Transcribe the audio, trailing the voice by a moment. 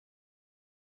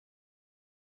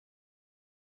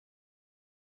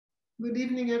Good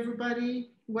evening, everybody.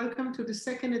 Welcome to the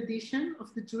second edition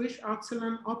of the Jewish Art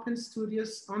Salon Open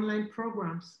Studios online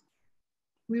programs.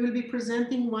 We will be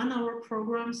presenting 1-hour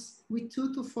programs with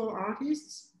 2 to 4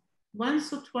 artists,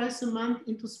 once or twice a month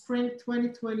into spring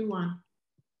 2021.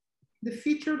 The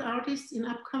featured artists in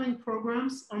upcoming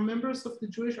programs are members of the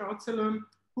Jewish Art Salon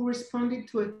who responded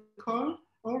to a call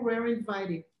or were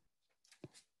invited.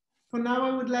 For now,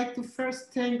 I would like to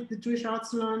first thank the Jewish Art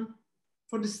Salon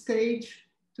for the stage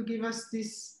to give us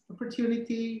this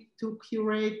opportunity to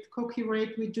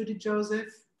co-curate with Judith Joseph.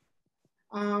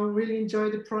 Really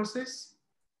enjoy the process.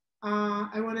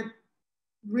 I want to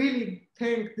really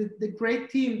thank the great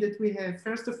team that we have.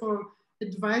 First of all,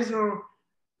 advisor,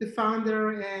 the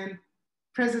founder and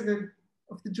president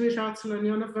of the Jewish Art Salon,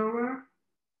 Yona Verwer,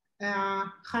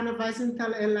 Chana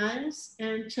Wiesenthal, Elias,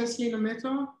 and Cheselyn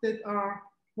Amato that are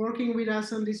working with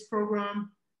us on this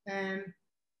program, and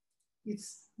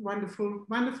it's wonderful,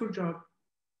 wonderful job.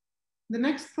 The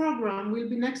next program will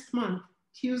be next month,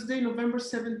 Tuesday, November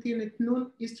 17 at noon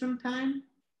Eastern Time.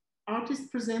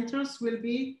 Artist presenters will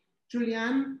be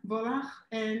Julian Volach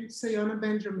and Sayona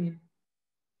Benjamin.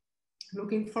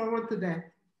 Looking forward to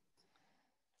that.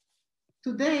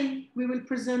 Today, we will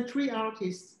present 3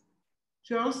 artists,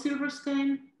 Joel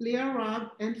Silverstein, Leah,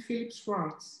 Raab, and Philip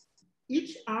Schwartz.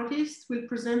 Each artist will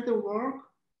present the work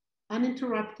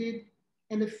uninterrupted,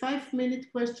 and a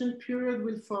 5-minute question period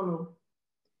will follow.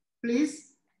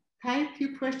 Please type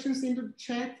your questions into the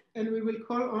chat and we will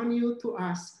call on you to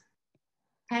ask.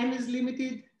 Time is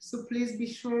limited, so please be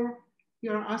sure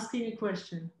you are asking a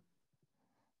question.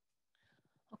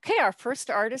 Okay, our first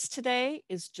artist today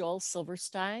is Joel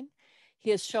Silverstein.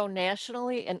 He is shown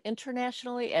nationally and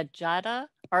internationally at JADA,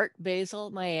 Art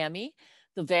Basel, Miami,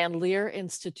 the Van Leer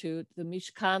Institute, the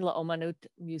Mishkan La'omanut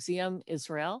Museum,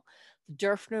 Israel, the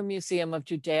Derfner Museum of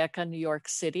Judaica, New York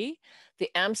City, the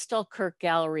Amstelkirk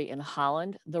Gallery in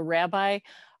Holland, the Rabbi,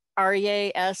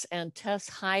 Ario and Tess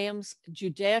Hyams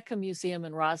Judaica Museum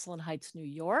in Roslyn Heights, New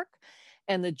York,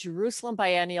 and the Jerusalem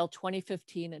Biennial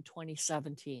 2015 and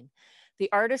 2017. The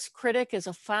artist critic is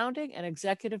a founding and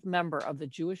executive member of the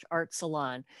Jewish Art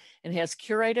Salon and has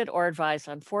curated or advised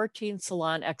on 14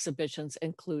 Salon exhibitions,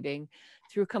 including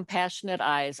Through Compassionate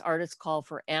Eyes, Artists Call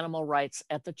for Animal Rights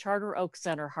at the Charter Oak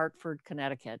Center, Hartford,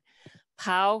 Connecticut,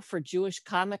 POW for Jewish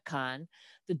Comic Con,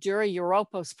 the Dura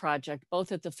Europos Project,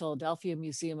 both at the Philadelphia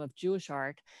Museum of Jewish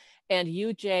Art, and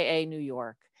UJA New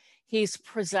York. He's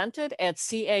presented at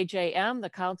CAJM, the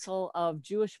Council of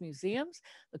Jewish Museums,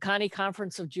 the Connie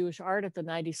Conference of Jewish Art at the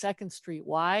 92nd Street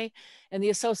Y, and the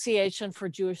Association for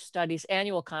Jewish Studies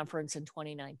Annual Conference in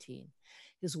 2019.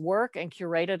 His work and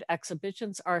curated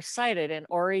exhibitions are cited in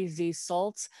Ori Z.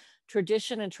 Solt's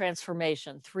Tradition and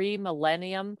Transformation, 3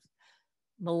 Millenniums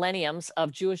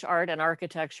of Jewish Art and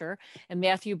Architecture, and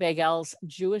Matthew Bagel's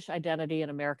Jewish Identity in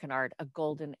American Art, a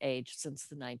Golden Age since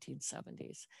the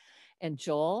 1970s. And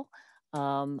Joel,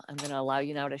 I'm going to allow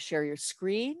you now to share your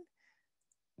screen.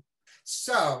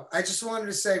 So I just wanted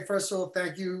to say, first of all,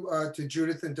 thank you to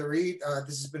Judith and Dorit.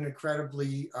 This has been an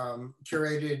incredibly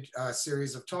curated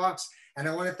series of talks. And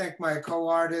I want to thank my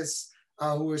co-artists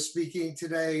who are speaking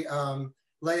today,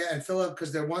 Leah and Philip,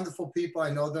 because they're wonderful people. I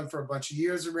know them for a bunch of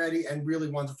years already and really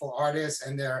wonderful artists.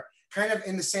 And they're kind of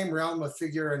in the same realm of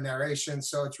figure and narration.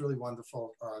 So it's really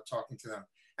wonderful talking to them.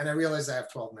 And I realize I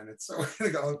have 12 minutes, so we're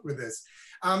gonna go with this.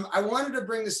 I wanted to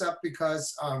bring this up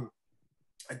because I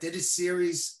did a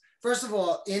series, first of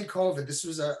all, in COVID. This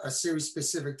was a series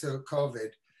specific to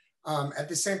COVID. At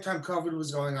the same time COVID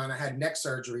was going on, I had neck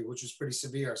surgery, which was pretty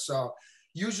severe. So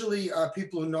usually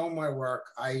people who know my work,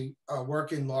 I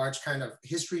work in large kind of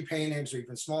history paintings or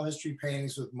even small history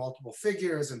paintings with multiple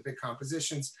figures and big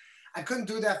compositions. I couldn't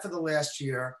do that for the last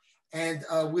year. And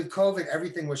with COVID,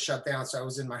 everything was shut down, so I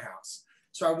was in my house.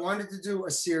 So I wanted to do a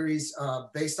series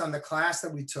based on the class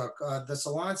that we took. The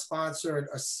Salon sponsored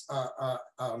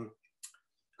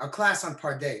a class on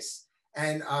Pardes.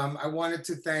 And I wanted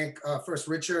to thank first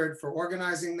Richard for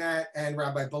organizing that and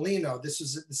Rabbi Bellino. This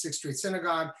was at the 6th Street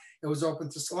Synagogue. It was open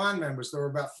to Salon members. There were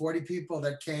about 40 people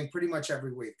that came pretty much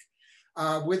every week.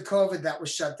 With COVID, that was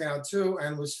shut down too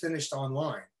and was finished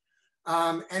online.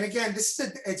 And again,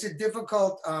 it's a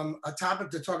difficult a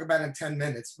topic to talk about in 10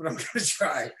 minutes, but I'm gonna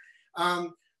try.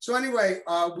 So anyway,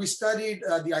 we studied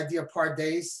the idea of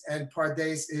Pardes, and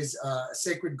Pardes is a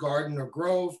sacred garden or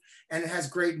grove, and it has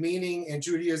great meaning in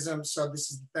Judaism. So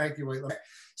this is, thank you.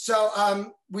 So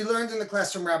we learned in the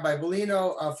class from Rabbi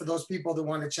Bellino. For those people that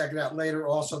want to check it out later,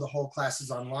 also the whole class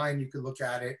is online. You can look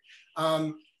at it.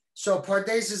 So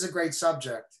Pardes is a great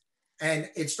subject, and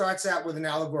it starts out with an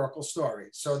allegorical story.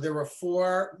 So there were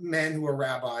 4 men who were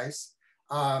rabbis.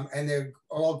 And they're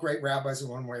all great rabbis in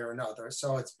one way or another.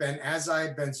 So it's Ben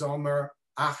Azai, Ben Zomer,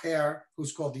 Acher,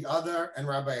 who's called the other, and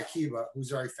Rabbi Akiva,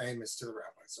 who's very famous to the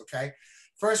rabbis, okay?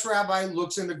 First rabbi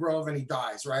looks in the grove and he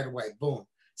dies right away, boom.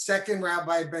 Second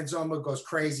rabbi, Ben Zomer, goes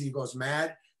crazy, he goes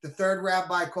mad. The third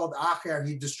rabbi, called Acher,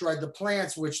 he destroyed the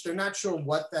plants, which they're not sure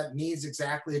what that means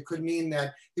exactly. It could mean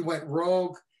that he went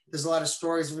rogue. There's a lot of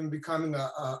stories of him becoming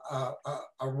a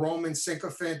Roman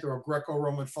sycophant or a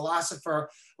Greco-Roman philosopher,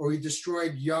 or he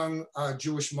destroyed young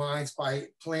Jewish minds by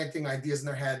planting ideas in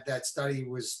their head that study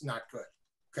was not good,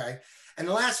 okay? And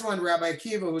the last one, Rabbi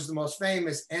Akiva, who's the most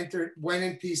famous, went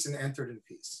in peace and entered in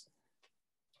peace,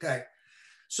 okay?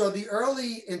 So the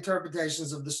early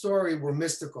interpretations of the story were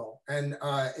mystical, and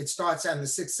it starts out in the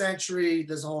 6th century.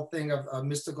 There's a whole thing of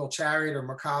mystical chariot or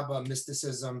Merkaba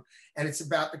mysticism, and it's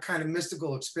about the kind of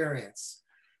mystical experience.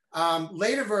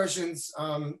 Later versions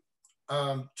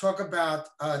talk about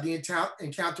the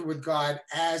encounter with God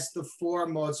as the 4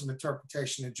 modes of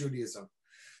interpretation in Judaism.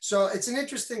 So it's an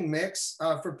interesting mix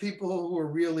for people who are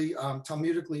really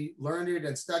Talmudically learned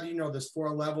and study. There's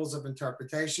 4 levels of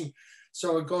interpretation.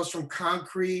 So it goes from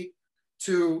concrete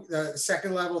to the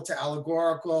second level to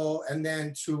allegorical, and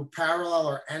then to parallel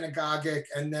or anagogic,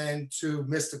 and then to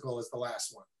mystical is the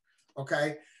last one,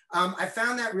 okay? I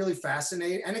found that really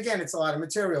fascinating. And again, it's a lot of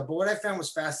material, but what I found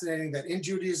was fascinating that in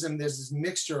Judaism, there's this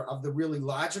mixture of the really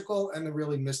logical and the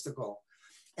really mystical.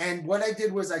 And what I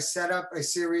did was I set up a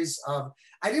series of,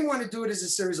 I didn't want to do it as a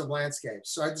series of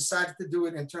landscapes. So I decided to do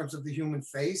it in terms of the human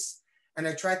face. And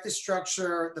I tried to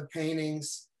structure the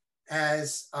paintings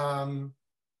as a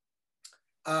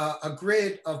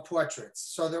grid of portraits.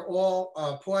 So they're all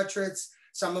portraits.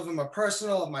 Some of them are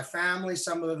personal, of my family.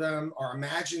 Some of them are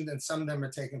imagined, and some of them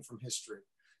are taken from history.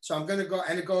 So I'm going to go,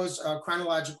 and it goes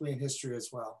chronologically in history as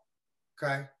well.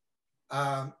 Okay.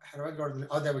 How do I go to the,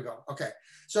 oh, there we go. Okay.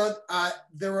 So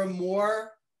there are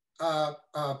more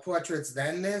portraits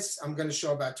than this. I'm going to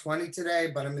show about 20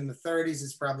 today, but I'm in the 30s.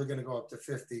 It's probably going to go up to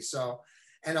 50. So,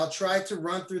 and I'll try to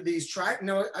run through these.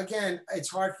 Again, it's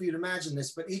hard for you to imagine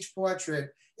this, but each portrait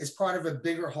is part of a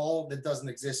bigger whole that doesn't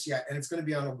exist yet. And it's going to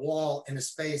be on a wall in a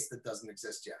space that doesn't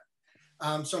exist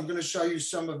yet. So I'm going to show you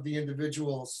some of the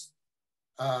individuals'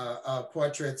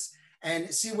 portraits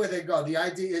and see where they go. The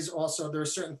idea is also there are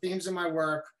certain themes in my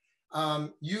work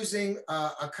using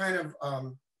a kind of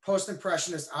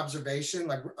post-impressionist observation,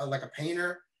 like a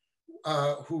painter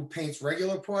who paints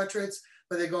regular portraits,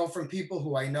 but they go from people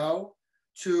who I know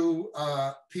to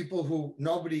people who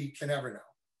nobody can ever know.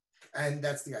 And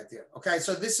that's the idea. Okay,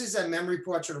 so this is a memory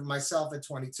portrait of myself at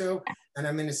 22, and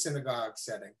I'm in a synagogue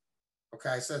setting.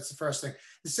 Okay, so that's the first thing.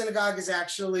 The synagogue is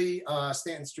actually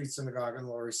Stanton Street Synagogue on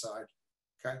the Lower East Side.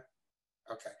 Okay,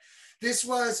 okay. This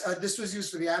was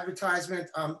used for the advertisement.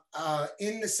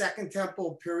 In the Second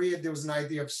Temple period, there was an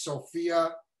idea of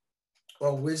Sophia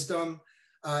or wisdom.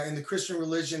 In the Christian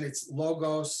religion, it's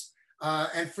logos.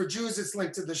 And for Jews, it's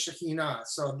linked to the Shekhinah.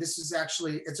 So this is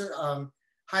actually, it's a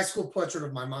high school portrait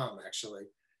of my mom, actually,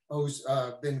 who's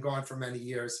been gone for many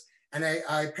years. And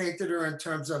I painted her in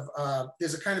terms of,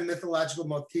 there's a kind of mythological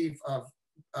motif of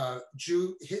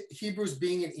Hebrews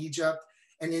being in Egypt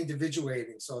and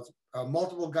individuating. So it's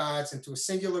multiple gods into a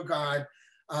singular God,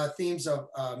 themes of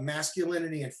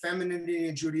masculinity and femininity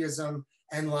in Judaism,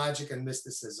 and logic and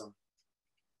mysticism.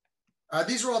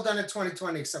 These were all done in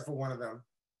 2020, except for one of them.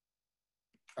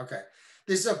 Okay,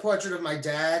 this is a portrait of my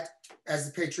dad as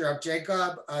the patriarch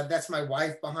Jacob. That's my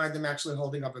wife behind him, actually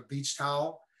holding up a beach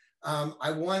towel.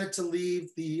 I wanted to leave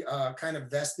the kind of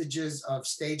vestiges of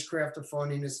stagecraft or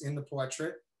phoniness in the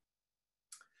portrait.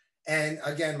 And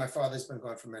again, my father's been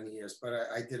gone for many years, but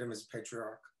I did him as a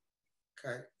patriarch.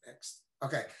 Okay, next.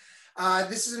 Okay,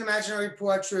 this is an imaginary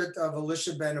portrait of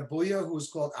Elisha ben Abuya, who's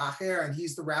called Acher, and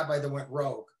he's the rabbi that went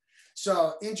rogue.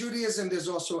 So in Judaism, there's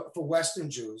also, for Western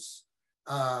Jews,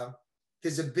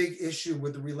 there's a big issue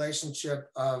with the relationship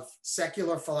of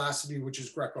secular philosophy, which is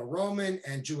Greco-Roman,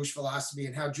 and Jewish philosophy,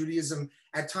 and how Judaism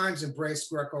at times embraced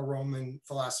Greco-Roman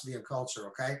philosophy and culture,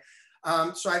 okay?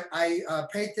 So I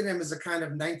painted him as a kind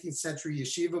of 19th century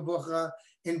yeshiva bucha.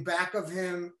 In back of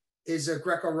him is a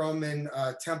Greco-Roman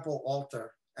temple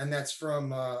altar, and that's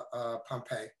from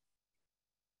Pompeii,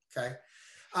 okay?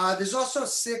 There's also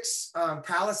 6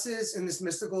 palaces in this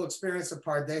mystical experience of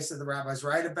Pardes that the rabbis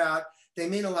write about. They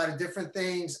mean a lot of different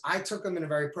things. I took them in a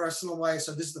very personal way.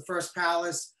 So this is the first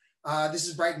palace. This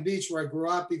is Brighton Beach where I grew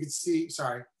up. You can see,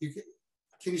 sorry,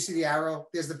 can you see the arrow?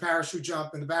 There's the parachute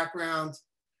jump in the background.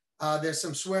 There's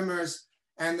some swimmers.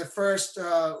 And the first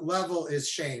level is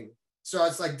shame. So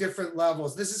it's like different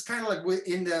levels. This is kind of like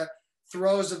in the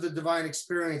throes of the divine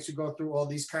experience, you go through all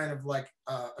these kind of like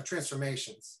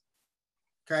transformations.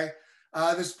 okay?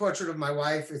 This portrait of my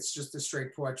wife, it's just a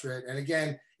straight portrait. And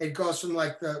again, it goes from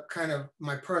like the kind of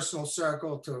my personal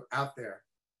circle to out there.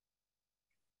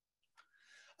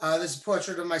 This is a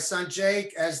portrait of my son,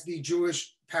 Jake, as the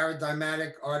Jewish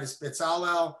paradigmatic artist,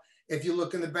 Bezalel. If you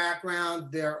look in the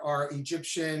background, there are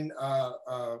Egyptian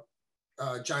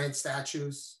giant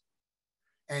statues,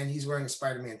 and he's wearing a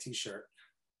Spider-Man t-shirt,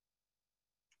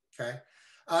 okay?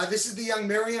 This is the young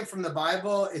Miriam from the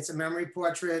Bible. It's a memory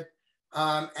portrait.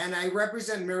 And I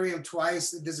represent Miriam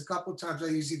twice. There's a couple of times I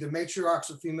use either matriarchs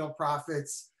or female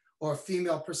prophets or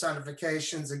female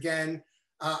personifications. Again,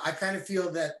 I kind of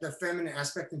feel that the feminine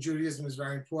aspect in Judaism is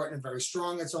very important and very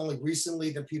strong. It's only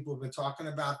recently that people have been talking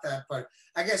about that. But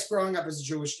I guess growing up as a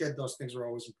Jewish kid, those things were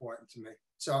always important to me.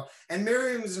 So, and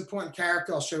Miriam is an important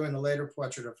character. I'll show you in a later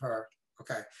portrait of her.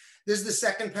 Okay. This is the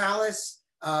second palace,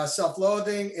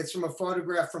 Self-Loathing. It's from a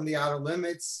photograph from the Outer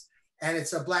Limits. And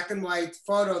it's a black and white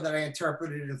photo that I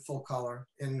interpreted in full color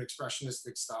in an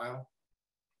expressionistic style.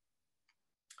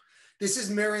 This is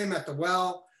Miriam at the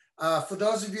well. For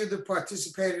those of you that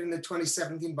participated in the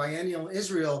 2017 Biennial in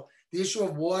Israel, the issue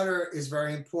of water is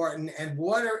very important. And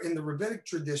water in the rabbinic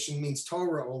tradition means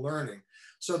Torah or learning.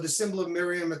 So the symbol of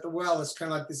Miriam at the well is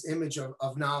kind of like this image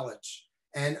of knowledge.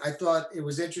 And I thought it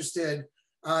was interesting.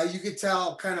 You could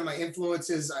tell kind of my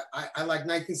influences. I like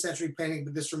 19th century painting,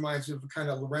 but this reminds me of a kind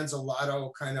of Lorenzo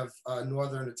Lotto kind of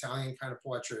Northern Italian kind of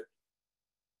portrait.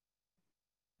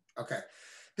 Okay,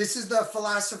 this is the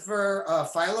philosopher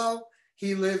Philo.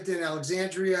 He lived in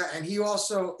Alexandria, and he was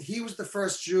the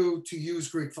first Jew to use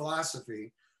Greek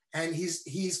philosophy. And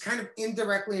he's kind of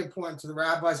indirectly important to the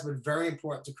rabbis, but very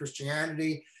important to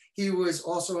Christianity. He was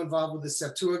also involved with the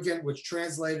Septuagint, which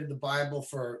translated the Bible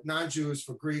for non-Jews,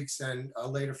 for Greeks, and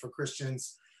later for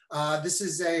Christians. This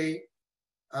is a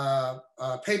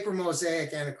paper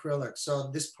mosaic and acrylic. So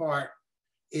this part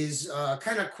is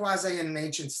kind of quasi in an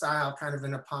ancient style, kind of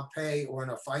in a Pompeii or in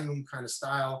a Fayum kind of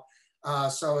style.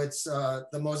 So it's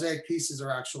the mosaic pieces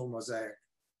are actual mosaic.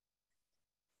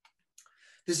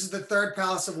 This is the third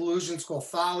palace of illusions called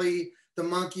Folly. The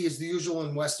monkey is the usual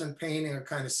in Western painting, a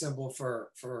kind of symbol for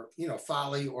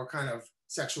folly or kind of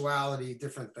sexuality,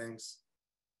 different things.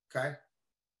 Okay,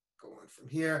 going from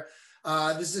here.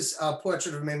 This is a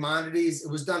portrait of Maimonides. It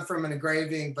was done from an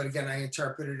engraving, but again, I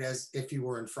interpret it as if he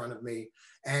were in front of me.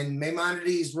 And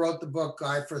Maimonides wrote the book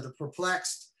Guide for the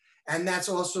Perplexed. And that's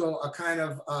also a kind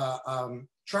of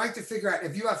trying to figure out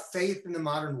if you have faith in the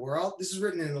modern world. This is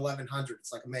written in 1100.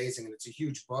 It's like amazing, and it's a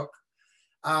huge book.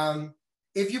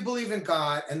 If you believe in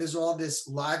God and there's all this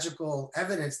logical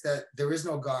evidence that there is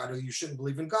no God or you shouldn't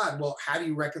believe in God, well, how do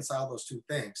you reconcile those two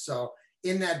things? So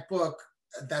in that book,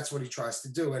 that's what he tries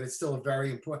to do. And it's still a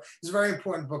very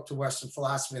important book to Western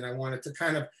philosophy. And I wanted to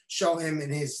kind of show him in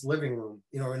his living room,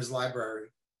 in his library.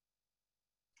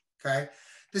 Okay.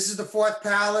 This is the fourth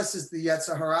palace, is the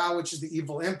Yetzer Hara, which is the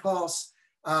evil impulse.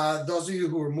 Those of you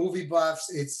who are movie buffs,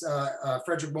 it's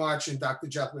Frederick March and Dr.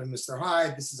 Jekyll and Mr.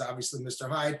 Hyde. This is obviously Mr.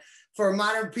 Hyde. For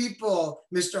modern people,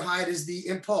 Mr. Hyde is the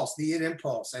impulse, the id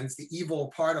impulse, and it's the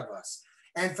evil part of us.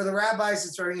 And for the rabbis,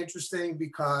 it's very interesting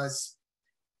because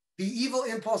the evil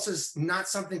impulse is not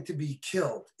something to be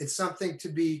killed. It's something to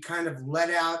be kind of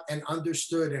let out and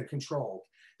understood and controlled.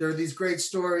 There are these great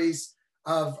stories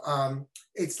of,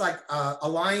 it's like a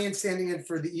lion standing in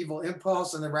for the evil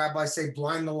impulse, and the rabbis say,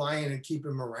 blind the lion and keep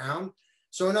him around.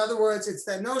 So in other words, it's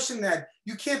that notion that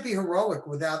you can't be heroic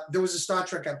without, there was a Star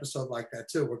Trek episode like that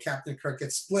too, where Captain Kirk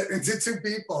gets split into two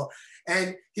people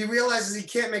and he realizes he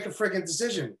can't make a friggin'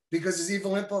 decision because his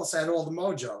evil impulse had all the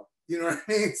mojo. You know what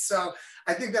I mean? So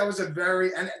I think that was and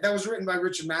that was written by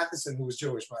Richard Matheson, who was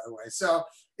Jewish, by the way. So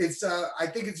it's, I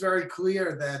think it's very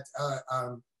clear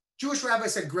that Jewish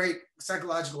rabbis had great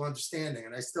psychological understanding,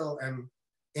 and I still am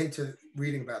into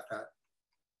reading about that.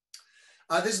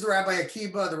 This is the Rabbi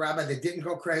Akiba, the rabbi that didn't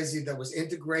go crazy, that was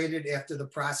integrated after the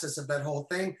process of that whole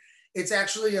thing. It's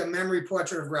actually a memory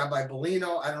portrait of Rabbi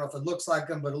Bellino. I don't know if it looks like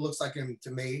him, but it looks like him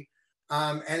to me.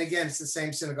 And again, it's the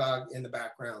same synagogue in the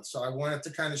background. So I wanted to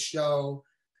kind of show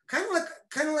kind of like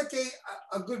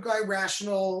a good guy,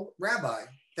 rational rabbi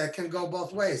that can go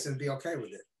both ways and be okay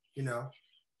with it,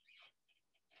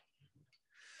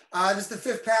 This is the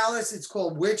fifth palace. It's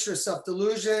called Witch or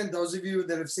Self-Delusion. Those of you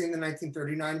that have seen the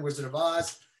 1939 Wizard of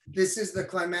Oz, this is the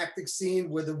climactic scene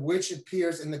where the witch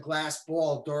appears in the glass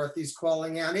ball. Dorothy's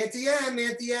calling out, Auntie M,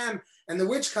 Auntie M. And the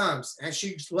witch comes and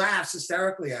she laughs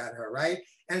hysterically at her, right?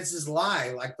 And it's this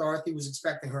lie, like Dorothy was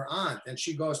expecting her aunt, and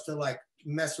she goes to like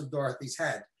mess with Dorothy's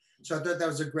head. So I thought that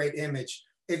was a great image.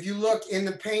 If you look in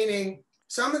the painting,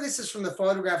 some of this is from the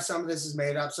photograph, some of this is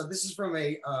made up. So this is from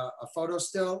a photo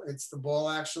still. It's the ball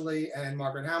actually, and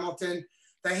Margaret Hamilton.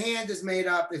 The hand is made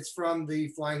up. It's from the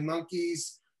flying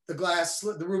monkeys.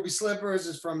 The ruby slippers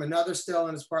is from another still,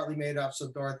 and it's partly made up.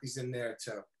 So Dorothy's in there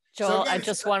too. Joel, so again, I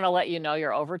just want to let you know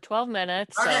you're over 12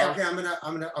 minutes. Okay, so okay, I'm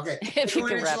gonna, okay. If you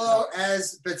can wrap it Angelo up.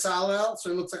 as Bezalel, so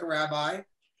he looks like a rabbi.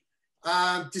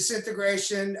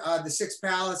 Disintegration, the 6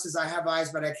 palaces, I have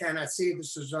eyes, but I cannot see.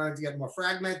 This is starting to get more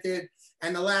fragmented.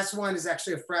 And the last one is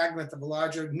actually a fragment of a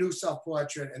larger new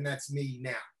self-portrait, and that's me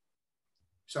now.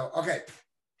 So, okay.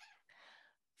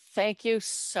 Thank you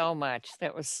so much.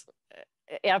 That was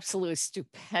absolutely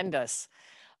stupendous.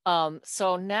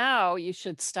 So now you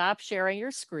should stop sharing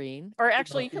your screen, or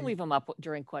actually you can leave them up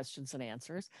during questions and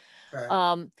answers.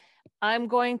 Okay. I'm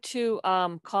going to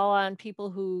call on people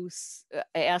who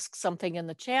ask something in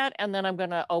the chat, and then I'm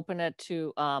going to open it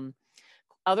to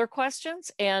other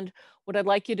questions. And what I'd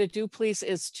like you to do, please,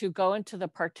 is to go into the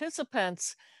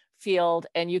participants field,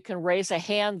 and you can raise a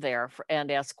hand there and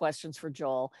ask questions for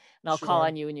Joel, and I'll call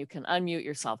on you and you can unmute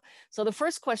yourself. So the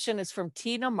first question is from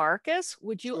Tina Marcus.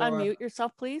 Would you unmute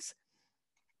yourself, please?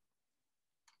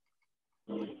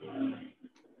 Oh,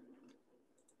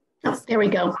 there we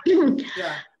go.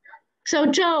 Yeah. So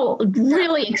Joel,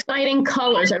 really exciting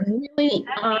colors. I really,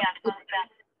 I'm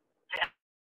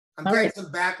getting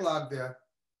some backlog there.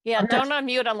 Yeah, don't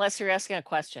unmute unless you're asking a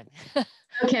question.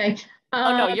 Okay.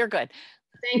 Oh no, you're good.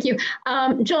 Thank you.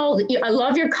 Joel, I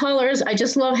love your colors. I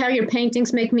just love how your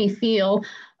paintings make me feel.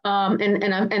 And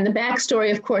the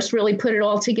backstory, of course, really put it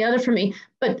all together for me.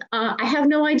 But I have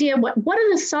no idea, what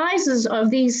are the sizes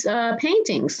of these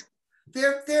paintings?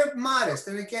 They're modest.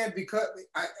 And again, because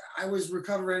I was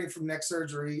recovering from neck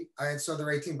surgery, and so they're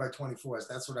 18 by 24s.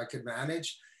 That's what I could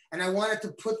manage. And I wanted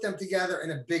to put them together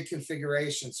in a big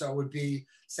configuration. So it would be,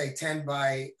 say, 10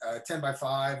 by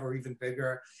 5 or even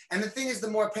bigger. And the thing is, the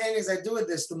more paintings I do with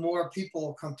this, the more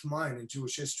people come to mind in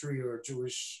Jewish history or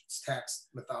Jewish text,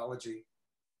 mythology.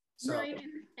 So. Right.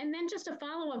 And then just a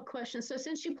follow-up question. So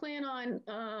since you plan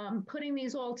on putting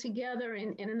these all together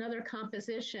in another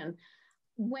composition,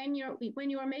 when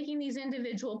you are making these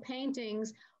individual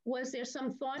paintings, was there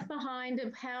some thought behind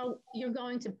of how you're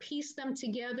going to piece them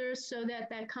together so that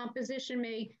that composition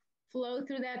may flow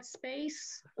through that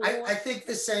space? I think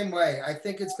the same way. I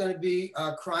think it's going to be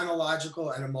chronological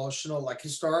and emotional, like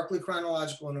historically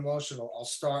chronological and emotional. I'll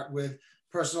start with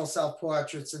personal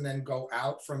self-portraits and then go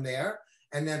out from there.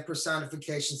 And then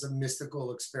personifications of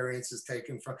mystical experiences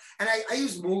taken from, and I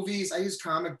use movies, I use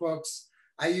comic books,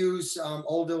 I use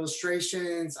old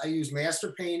illustrations, I use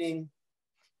master painting,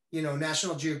 you know,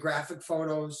 National Geographic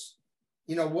photos,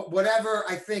 you know, whatever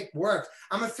I think works.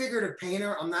 I'm a figurative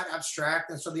painter, I'm not abstract.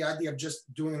 And so the idea of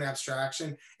just doing an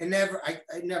abstraction, it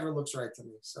never looks right to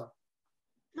me, so.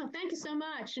 Oh, thank you so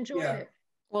much, enjoyed it.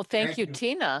 Well, thank you,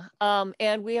 Tina.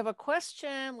 And we have a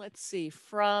question, let's see,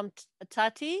 from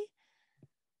Tati.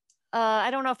 I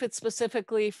don't know if it's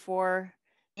specifically for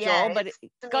Joel, but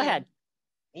go ahead.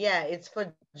 Yeah, it's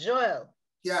for Joel.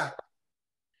 Yeah.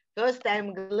 First,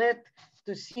 I'm glad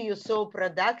to see you so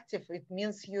productive. It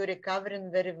means you're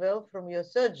recovering very well from your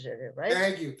surgery, right?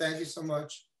 Thank you. Thank you so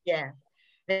much. Yeah.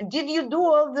 And did you do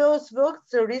all those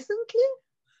works recently?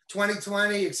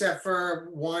 2020, except for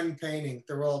one painting.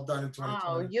 They're all done in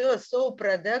 2020. Wow, you're so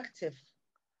productive.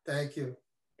 Thank you.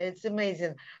 It's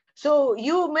amazing. So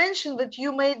you mentioned that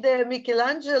you made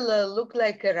Michelangelo look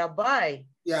like a rabbi.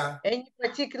 Yeah. Any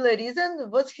particular reason?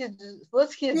 Was he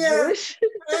Jewish?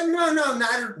 No,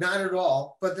 not at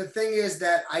all. But the thing is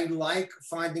that I like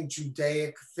finding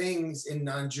Judaic things in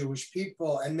non-Jewish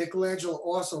people. And Michelangelo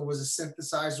also was a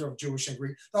synthesizer of Jewish and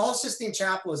Greek. The whole Sistine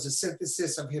Chapel is a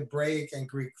synthesis of Hebraic and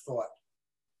Greek thought.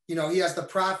 You know, he has the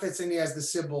prophets and he has the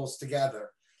Sibyls together.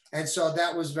 And so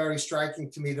that was very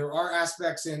striking to me. There are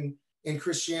aspects in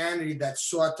Christianity that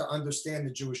sought to understand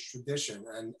the Jewish tradition.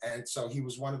 And so he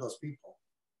was one of those people.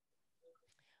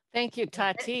 Thank you,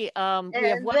 Tati. We have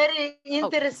very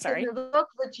interesting work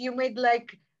that you made,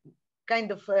 like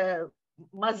kind of a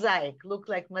mosaic, look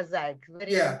like mosaic.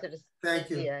 Very interesting. Thank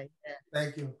you. Yeah.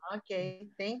 Thank you. Okay,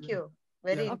 thank you.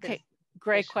 Very interesting. Okay,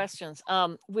 great questions.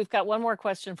 We've got one more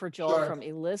question for Joel from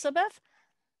Elizabeth.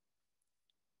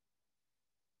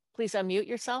 Please unmute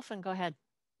yourself and go ahead.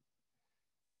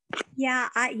 Yeah,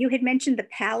 you had mentioned the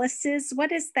palaces.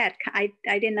 What is that? I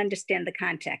didn't understand the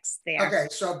context there. Okay,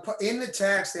 so in the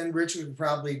text, and Richard could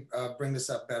probably bring this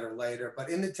up better later, but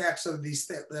in the text of these,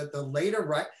 the later,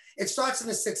 right, it starts in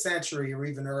the 6th century or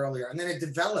even earlier, and then it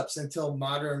develops until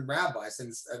modern rabbis,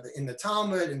 and in the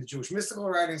Talmud, in the Jewish mystical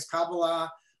writings,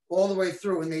 Kabbalah, all the way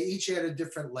through, and they each add a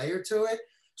different layer to it.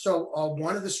 So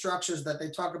one of the structures that they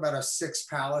talk about are 6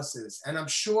 palaces. And I'm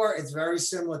sure it's very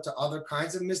similar to other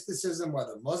kinds of mysticism,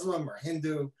 whether Muslim or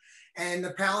Hindu. And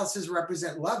the palaces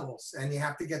represent levels, and you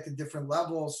have to get to different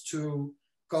levels to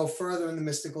go further in the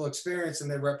mystical experience,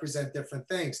 and they represent different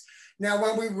things. Now,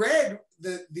 when we read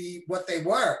what they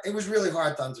were, it was really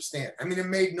hard to understand. I mean, it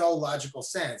made no logical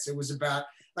sense. It was about,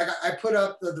 like I put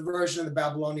up the version of the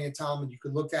Babylonian Talmud, you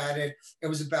could look at it. It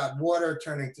was about water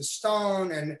turning to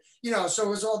stone. And, you know, so it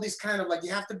was all these kind of like,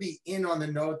 you have to be in on the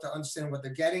note to understand what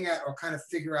they're getting at or kind of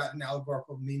figure out an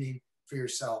allegorical meaning for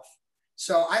yourself.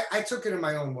 So I took it in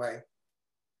my own way.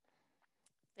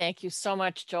 Thank you so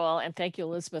much, Joel. And thank you,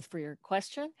 Elizabeth, for your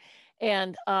question.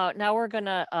 And now we're going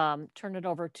to turn it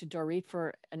over to Dorit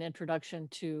for an introduction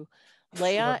to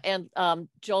Leah. Sure. And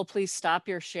Joel, please stop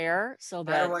your share so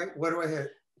that. What do I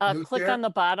hit? Click on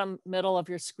the bottom middle of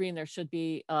your screen. There should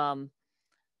be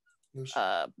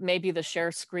maybe the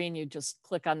share screen. You just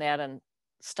click on that and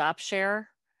stop share.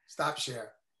 Stop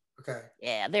share. Okay.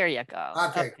 Yeah, there you go.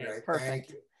 Okay, great. Perfect. Thank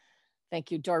you. Thank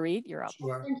you, Dorit. You're up.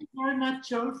 Sure. Thank you very much,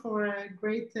 Joel, for a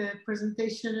great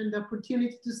presentation and the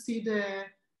opportunity to see the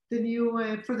new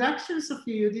productions of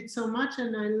you. You did so much,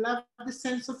 and I love the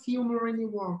sense of humor in your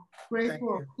work. Great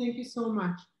work. Thank you so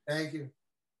much. Thank you.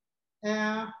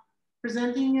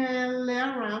 Presenting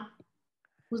Leah Raab,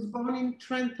 who was born in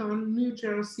Trenton, New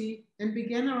Jersey, and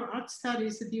began her art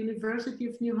studies at the University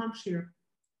of New Hampshire.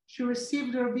 She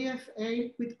received her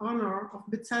BFA with honor of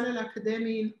Bezalel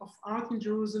Academy of Art in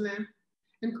Jerusalem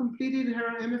and completed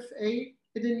her MFA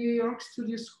at the New York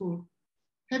Studio School.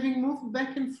 Having moved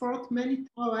back and forth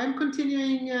I'm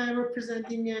continuing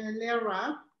representing Leah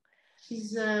Raab.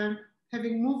 She's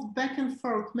having moved back and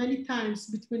forth many times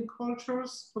between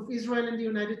cultures of Israel and the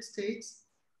United States.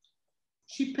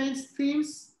 She paints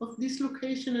themes of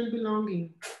dislocation and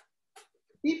belonging.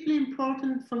 Deeply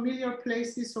important familiar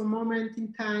places or moment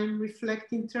in time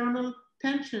reflect internal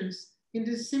tensions in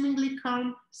the seemingly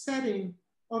calm setting,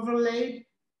 overlaid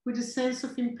with a sense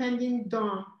of impending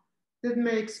dawn that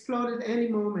may explode at any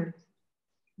moment.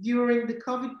 During the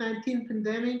COVID-19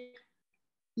 pandemic,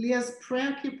 Leah's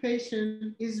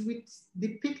preoccupation is with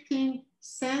depicting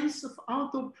sense of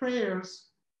outdoor prayers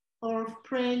or of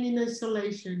praying in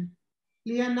isolation.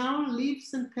 Leah now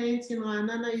lives and paints in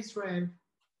Ra'anana, Israel.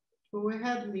 Go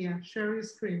ahead, Leah, share your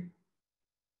screen.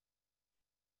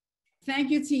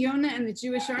 Thank you to Yona and the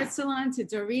Jewish Art Salon, to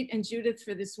Dorit and Judith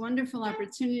for this wonderful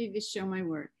opportunity to show my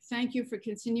work. Thank you for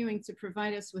continuing to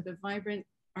provide us with a vibrant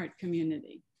art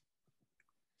community.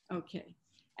 Okay.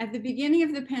 At the beginning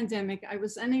of the pandemic, I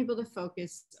was unable to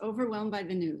focus, overwhelmed by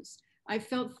the news. I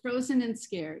felt frozen and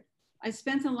scared. I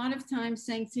spent a lot of time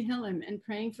saying Tehillim and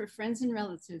praying for friends and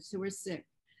relatives who were sick.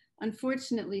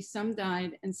 Unfortunately, some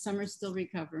died and some are still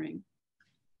recovering.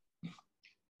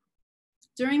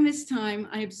 During this time,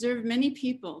 I observed many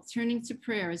people turning to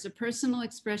prayer as a personal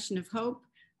expression of hope,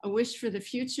 a wish for the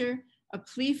future, a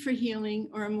plea for healing,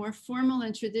 or a more formal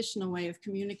and traditional way of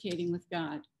communicating with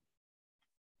God.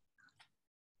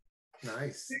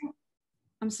 Nice.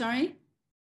 I'm sorry?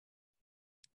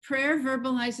 Prayer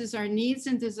verbalizes our needs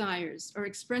and desires or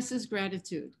expresses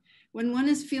gratitude. When one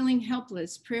is feeling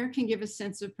helpless, prayer can give a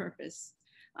sense of purpose.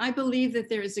 I believe that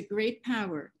there is a great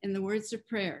power in the words of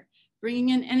prayer,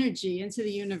 bringing an energy into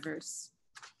the universe.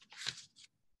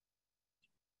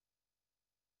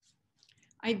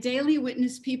 I daily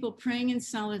witness people praying in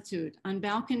solitude on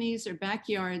balconies or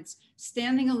backyards,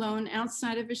 standing alone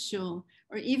outside of a shul,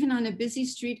 or even on a busy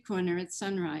street corner at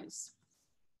sunrise.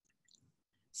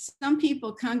 Some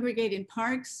people congregate in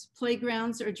parks,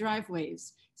 playgrounds, or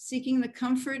driveways, seeking the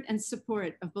comfort and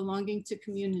support of belonging to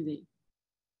community.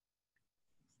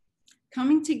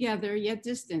 Coming together, yet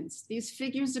distanced, these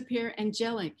figures appear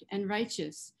angelic and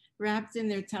righteous, wrapped in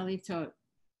their talitot.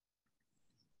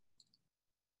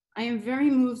 I am very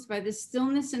moved by the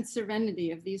stillness and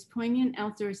serenity of these poignant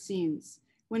outdoor scenes.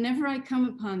 Whenever I come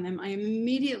upon them, I am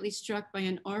immediately struck by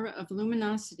an aura of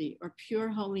luminosity or pure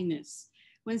holiness.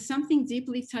 When something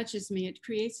deeply touches me, it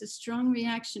creates a strong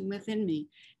reaction within me,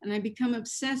 and I become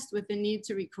obsessed with the need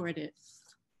to record it.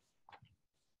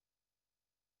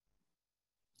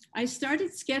 I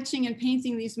started sketching and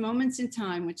painting these moments in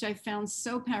time, which I found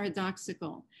so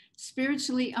paradoxical,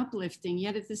 spiritually uplifting,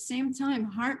 yet at the same time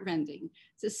heartrending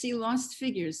to see lost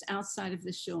figures outside of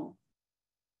the shul.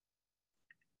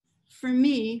 For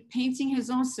me, painting has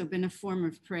also been a form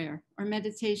of prayer or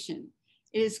meditation.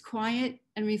 It is quiet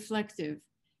and reflective.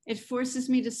 It forces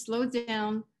me to slow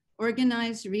down,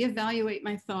 organize, reevaluate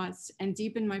my thoughts, and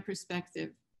deepen my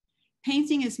perspective.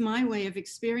 Painting is my way of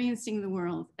experiencing the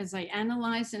world as I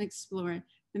analyze and explore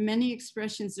the many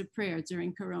expressions of prayer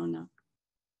during Corona.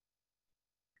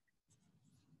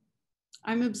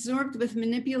 I'm absorbed with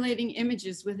manipulating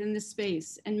images within the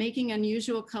space and making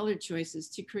unusual color choices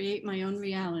to create my own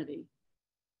reality.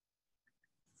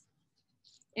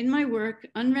 In my work,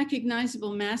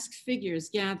 unrecognizable masked figures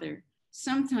gather,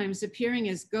 sometimes appearing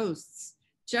as ghosts,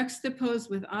 juxtaposed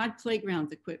with odd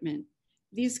playground equipment.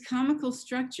 These comical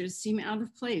structures seem out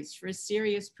of place for a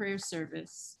serious prayer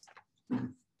service.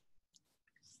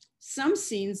 Some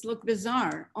scenes look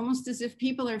bizarre, almost as if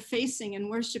people are facing and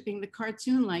worshiping the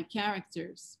cartoon-like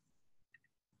characters.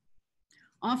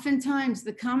 Oftentimes,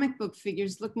 the comic book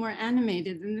figures look more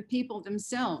animated than the people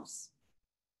themselves.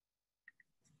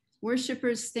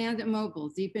 Worshippers stand immobile,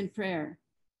 deep in prayer.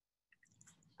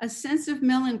 A sense of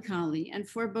melancholy and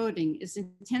foreboding is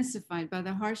intensified by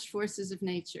the harsh forces of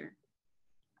nature.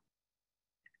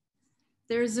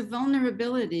 There is a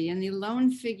vulnerability in the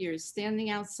lone figures standing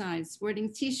outside,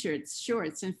 sporting t-shirts,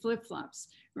 shorts, and flip-flops,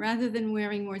 rather than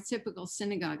wearing more typical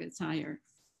synagogue attire.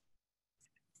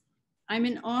 I'm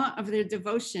in awe of their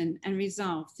devotion and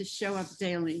resolve to show up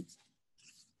daily.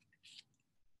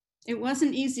 It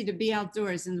wasn't easy to be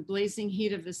outdoors in the blazing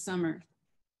heat of the summer,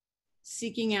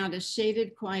 seeking out a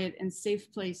shaded, quiet, and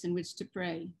safe place in which to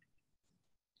pray.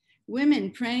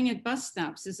 Women praying at bus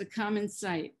stops is a common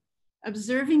sight.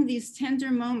 Observing these tender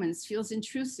moments feels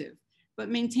intrusive, but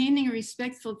maintaining a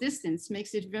respectful distance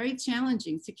makes it very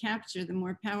challenging to capture the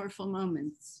more powerful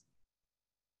moments.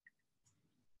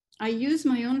 I use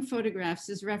my own photographs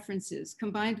as references,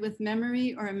 combined with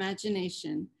memory or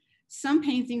imagination. Some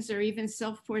paintings are even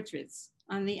self-portraits,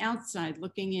 on the outside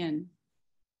looking in.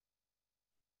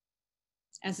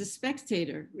 As a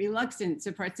spectator, reluctant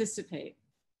to participate.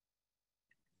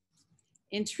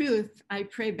 In truth, I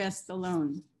pray best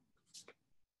alone.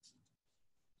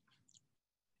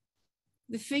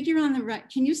 The figure on the right,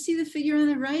 can you see the figure on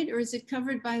the right, or is it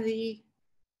covered by the?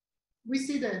 We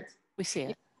see that. We see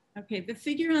it. Okay, the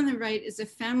figure on the right is a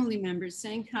family member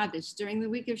saying Kaddish during the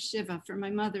week of Shiva for my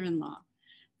mother-in-law.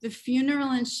 The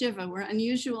funeral and Shiva were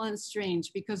unusual and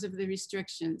strange because of the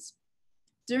restrictions.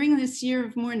 During this year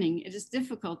of mourning, it is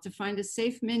difficult to find a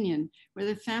safe minyan where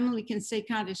the family can say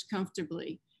Kaddish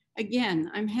comfortably.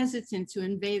 Again, I'm hesitant to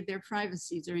invade their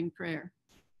privacy during prayer.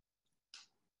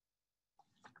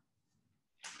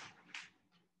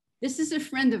 This is a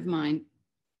friend of mine,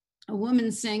 a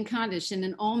woman saying Kaddish in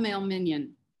an all-male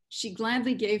minyan. She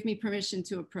gladly gave me permission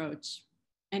to approach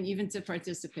and even to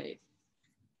participate.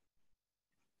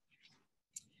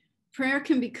 Prayer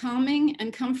can be calming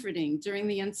and comforting during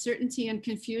the uncertainty and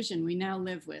confusion we now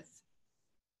live with.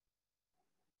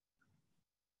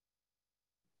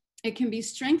 It can be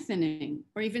strengthening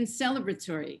or even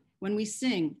celebratory when we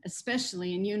sing,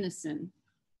 especially in unison.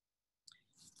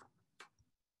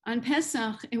 On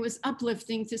Pesach, it was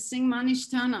uplifting to sing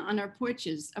Manishtana on our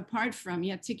porches, apart from,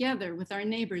 yet together with our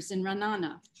neighbors in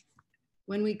Ranana,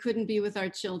 when we couldn't be with our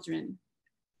children.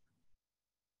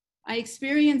 I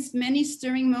experienced many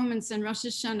stirring moments on Rosh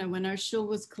Hashanah when our shul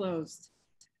was closed.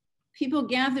 People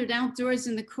gathered outdoors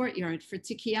in the courtyard for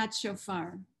Tikiyat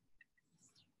Shofar.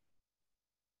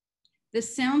 The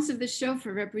sounds of the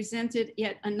shofar represented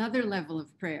yet another level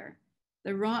of prayer,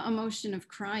 the raw emotion of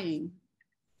crying.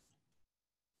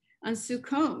 On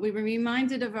Sukkot, we were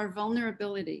reminded of our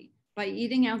vulnerability by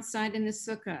eating outside in the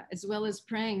sukkah, as well as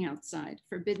praying outside,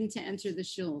 forbidden to enter the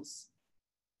shuls.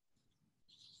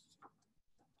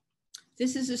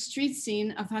 This is a street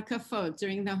scene of Hakafot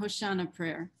during the Hoshana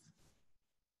prayer.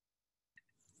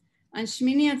 On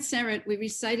Shmini Atzeret, we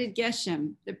recited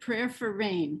Geshem, the prayer for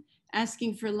rain,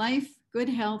 asking for life, good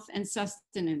health, and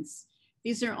sustenance.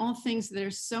 These are all things that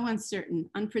are so uncertain,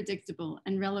 unpredictable,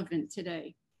 and relevant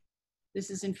today. This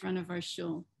is in front of our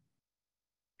shul.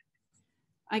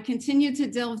 I continue to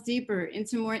delve deeper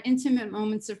into more intimate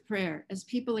moments of prayer as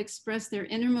people express their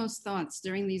innermost thoughts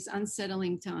during these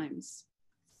unsettling times.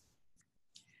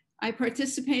 I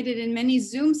participated in many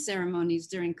Zoom ceremonies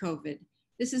during COVID.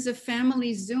 This is a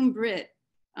family Zoom Brit.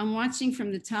 I'm watching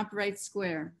from the top right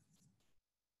square.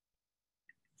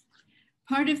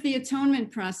 Part of the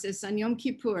atonement process on Yom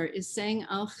Kippur is saying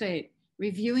Al Chet,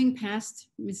 reviewing past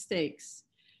mistakes.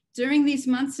 During these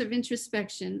months of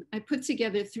introspection, I put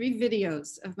together 3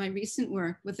 videos of my recent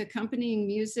work with accompanying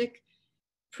music,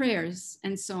 prayers,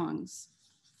 and songs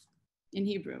in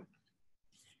Hebrew.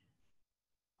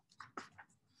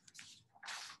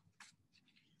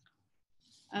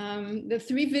 The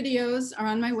 3 videos are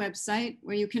on my website,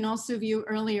 where you can also view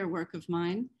earlier work of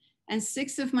mine. And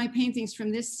 6 of my paintings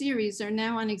from this series are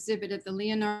now on exhibit at the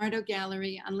Leonardo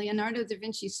Gallery on Leonardo da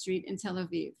Vinci Street in Tel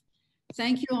Aviv.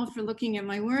 Thank you all for looking at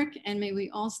my work, and may we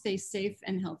all stay safe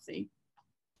and healthy.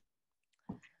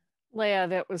 Leah,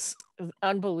 that was an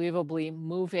unbelievably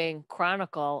moving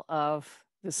chronicle of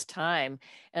this time.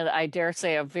 And I dare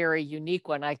say a very unique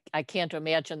one. I can't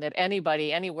imagine that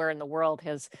anybody anywhere in the world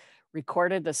has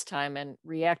recorded this time and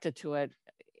reacted to it,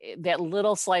 that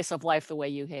little slice of life the way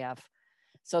you have.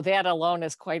 So that alone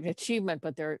is quite an achievement,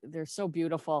 but they're so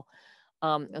beautiful.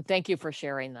 And thank you for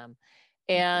sharing them.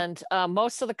 And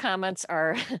most of the comments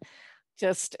are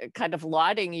just kind of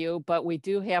lauding you, but we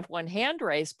do have one hand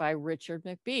raised by Richard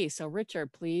McBee. So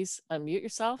Richard, please unmute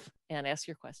yourself and ask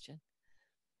your question.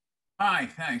 Hi,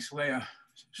 thanks, Leah.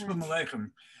 Shalom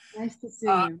Aleichem. Nice to see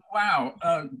you. Wow,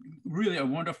 really a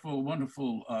wonderful,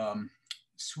 wonderful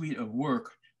suite of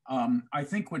work. I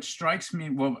think what strikes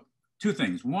me, well, two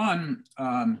things. One,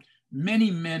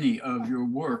 many of your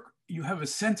work, you have a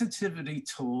sensitivity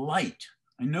to light.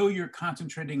 I know you're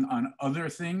concentrating on other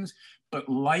things, but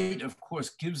light, of course,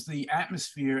 gives the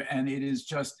atmosphere, and it is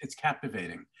just, it's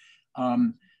captivating.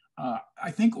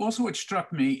 I think also what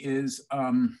struck me is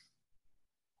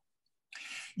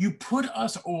you put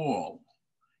us all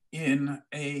in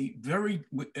a very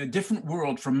different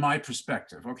world from my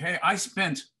perspective, okay? I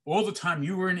spent all the time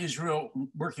you were in Israel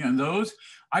working on those,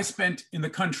 I spent in the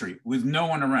country with no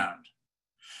one around.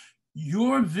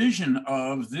 Your vision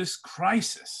of this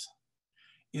crisis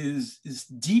is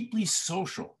deeply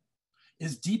social,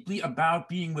 is deeply about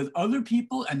being with other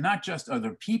people, and not just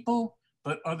other people,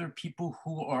 but other people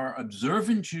who are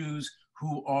observant Jews,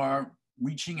 who are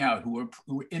reaching out, who are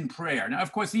in prayer. Now,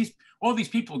 of course, all these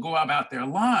people go about their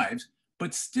lives,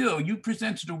 but still you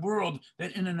presented a world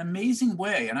that in an amazing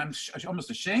way, and I'm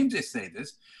almost ashamed to say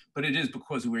this, but it is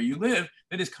because of where you live,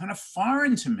 that is kind of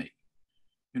foreign to me.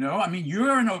 You know, I mean,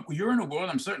 you're in a world,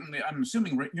 I'm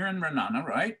assuming you're in Renana,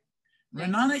 right? Yes.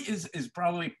 Renana is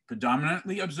probably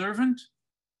predominantly observant?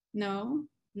 No,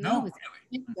 really.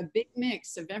 It's a big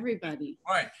mix of everybody.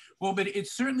 Right, well, but it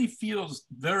certainly feels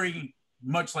very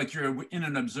much like you're in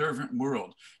an observant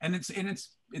world. And it's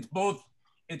both,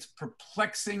 it's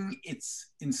perplexing, it's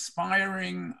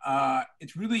inspiring,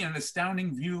 it's really an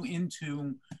astounding view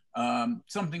into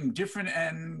something different,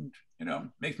 and, you know,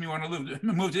 makes me want to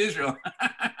move to Israel.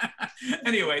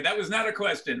 Anyway, that was not a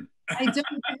question. It's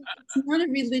not a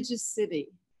religious city.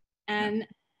 And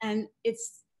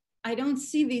I don't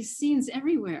see these scenes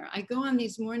everywhere. I go on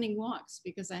these morning walks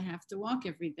because I have to walk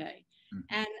every day.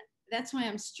 Mm-hmm. And that's why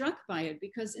I'm struck by it,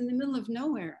 because in the middle of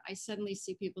nowhere, I suddenly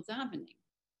see people davening.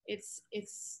 It's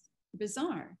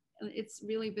bizarre. It's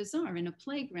really bizarre. In a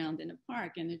playground, in a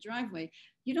park, in a driveway,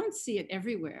 you don't see it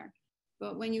everywhere.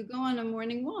 But when you go on a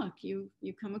morning walk, you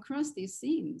come across these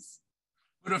scenes.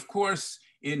 But of course,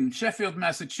 in Sheffield,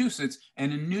 Massachusetts,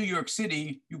 and in New York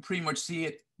City, you pretty much see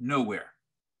it nowhere,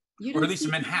 or at least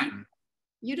in Manhattan.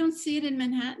 You don't see it in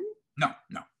Manhattan? No,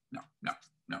 not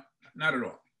at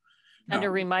all. No. And it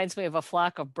reminds me of a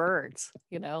flock of birds,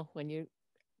 you know, when you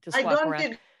just walk around. I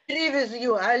don't agree with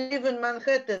you. I live in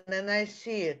Manhattan and I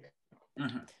see it.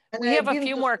 Mm-hmm. We have a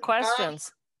few more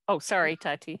questions. Oh, sorry,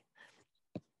 Tati.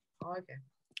 Okay.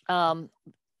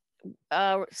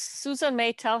 Susan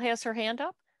Maytel has her hand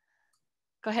up.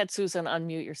 Go ahead, Susan,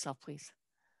 unmute yourself, please.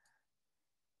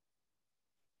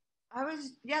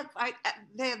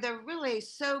 They're really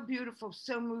so beautiful,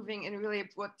 so moving, and really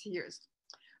brought tears.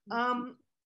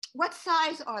 What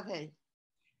size are they?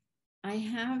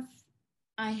 I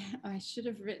should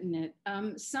have written it.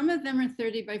 Some of them are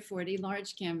 30 by 40,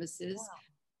 large canvases, wow.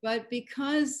 But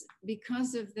because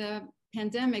of the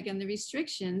pandemic and the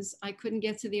restrictions, I couldn't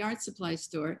get to the art supply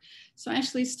store. So I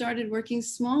actually started working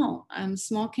small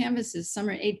canvases. Some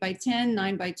are 8 by 10,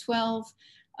 9 by 12,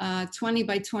 20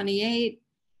 by 28,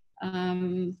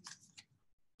 30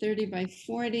 by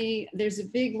 40. There's a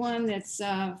big one that's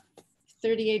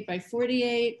 38 by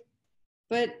 48,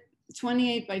 but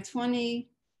 28 by 20.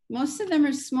 Most of them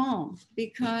are small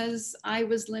because I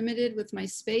was limited with my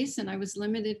space and I was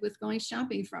limited with going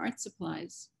shopping for art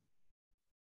supplies.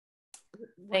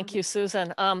 Thank you,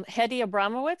 Susan. Hedy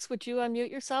Abramowitz, would you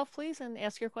unmute yourself, please, and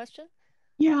ask your question?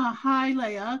 Yeah, hi,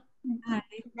 Leah. Hi.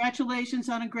 Congratulations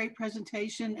on a great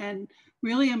presentation and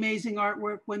really amazing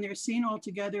artwork. When they're seen all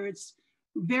together, it's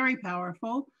very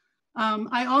powerful.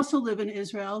 I also live in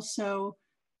Israel, so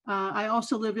I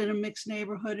also lived in a mixed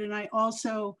neighborhood, and I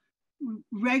also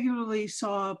regularly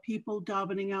saw people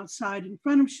davening outside in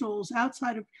front of shuls,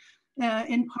 outside of,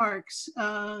 in parks,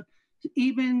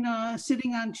 even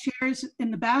sitting on chairs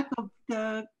in the back of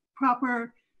the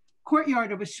proper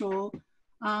courtyard of a shul.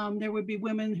 There would be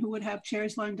women who would have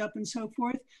chairs lined up and so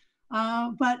forth.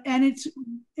 And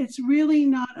it's really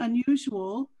not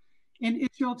unusual in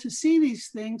Israel to see these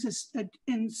things,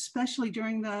 and especially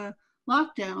during the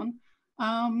lockdown.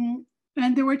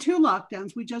 And there were 2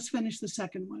 lockdowns. We just finished the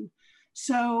second one.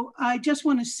 So I just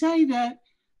want to say that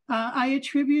I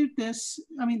attribute this,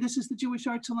 I mean, this is the Jewish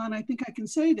Art Salon, I think I can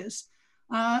say this.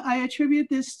 I attribute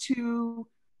this to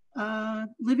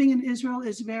living in Israel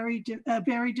is a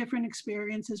very different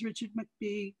experience, as Richard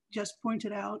McBee just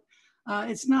pointed out.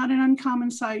 It's not an uncommon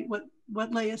sight,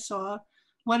 what Leah saw.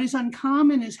 What is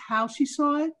uncommon is how she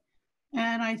saw it.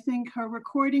 And I think her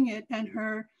recording it and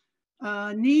her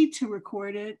need to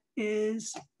record it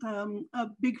is a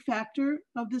big factor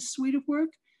of this suite of work.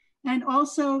 And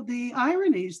also the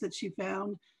ironies that she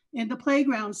found in the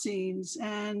playground scenes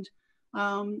and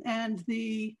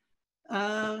the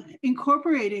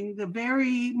incorporating the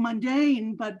very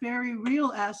mundane but very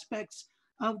real aspects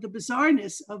of the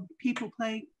bizarreness of people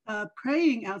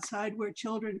praying outside where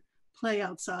children play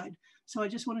outside. So I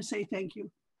just want to say thank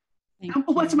you.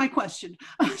 What's my question?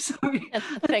 I'm sorry.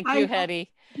 Thank you, Hetty.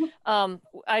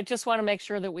 I just want to make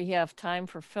sure that we have time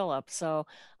for Philip. So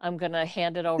I'm going to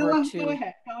hand it over to... Go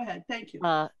ahead. Thank you.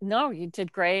 No, you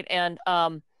did great. And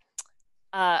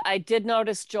I did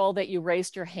notice, Joel, that you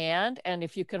raised your hand. And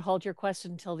if you could hold your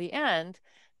question until the end,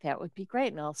 that would be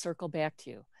great. And I'll circle back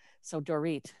to you. So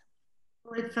Dorit.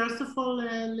 Right, first of all,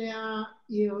 Leah,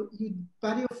 your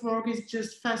body of work is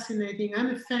just fascinating. I'm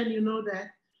a fan, you know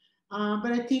that.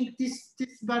 But I think this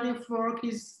body of work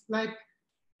is like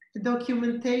a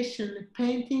documentation.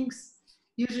 Paintings,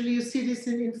 usually you see this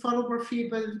in photography,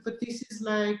 but this is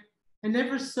like, I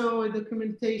never saw a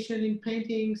documentation in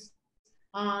paintings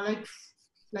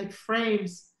like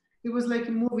frames. It was like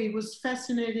a movie. It was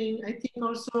fascinating. I think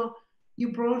also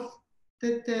you brought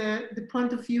the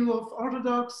point of view of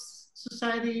Orthodox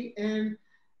society, and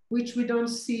which we don't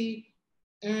see.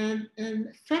 And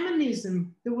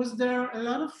feminism, there was a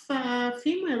lot of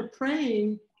female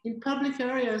praying in public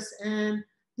areas, and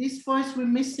this voice we're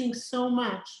missing so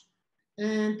much.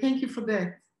 And thank you for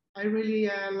that. I really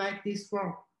like this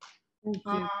work. Thank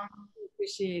you.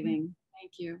 Appreciating.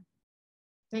 Thank you.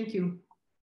 Thank you.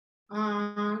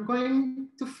 Going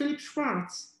to Philip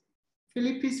Schwartz.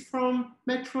 Philip is from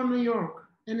Metro New York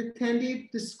and attended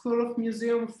the School of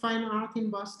Museum of Fine Art in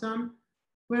Boston,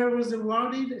 where he was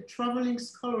awarded a traveling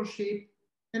scholarship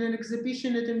and an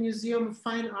exhibition at the Museum of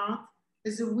Fine Art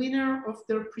as a winner of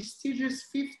their prestigious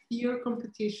 5th-year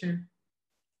competition.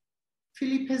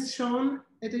 Philip has shown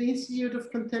at the Institute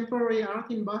of Contemporary Art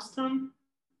in Boston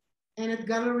and at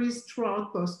galleries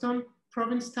throughout Boston,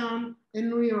 Provincetown, and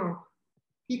New York.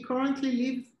 He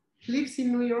currently lives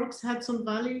in New York's Hudson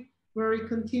Valley, where he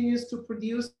continues to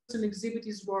produce and exhibit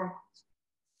his work.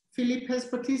 Philip has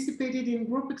participated in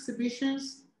group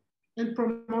exhibitions and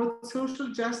promotes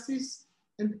social justice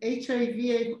and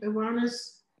HIV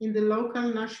awareness in the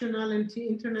local, national, and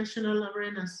international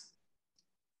arenas.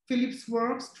 Philip's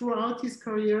works throughout his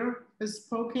career has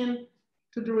spoken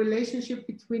to the relationship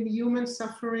between human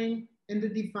suffering and the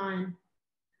divine.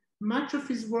 Much of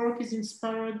his work is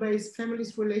inspired by his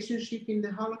family's relationship in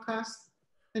the Holocaust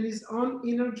and his own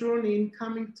inner journey in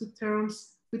coming to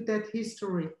terms with that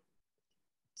history.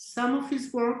 Some of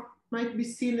his work might be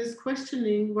seen as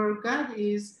questioning where God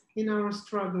is in our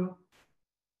struggle,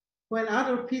 while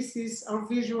other pieces are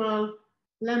visual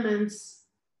laments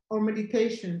or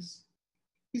meditations.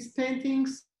 His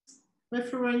paintings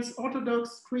reference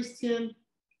Orthodox Christian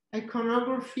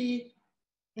iconography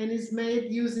and is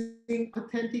made using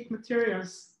authentic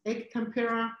materials, egg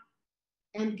tempera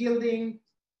and gilding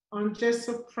on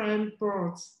gesso primed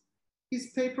boards. His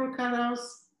paper cutouts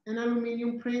and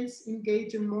aluminum prints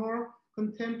engage a more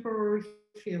contemporary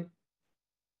feel.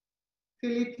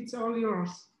 Philip, it's all yours.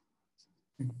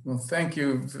 Well, thank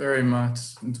you very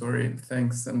much, Dorit.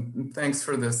 Thanks, and thanks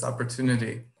for this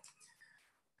opportunity.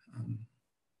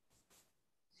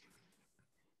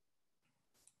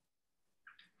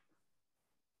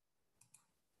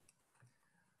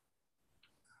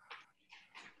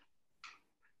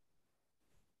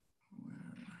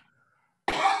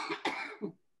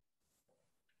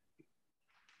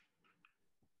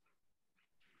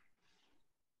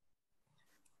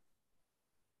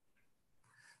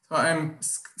 So I'm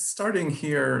starting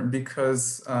here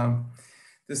because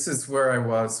this is where I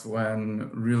was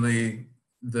when really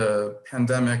the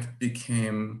pandemic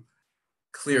became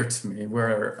clear to me,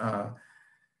 where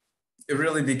it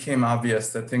really became obvious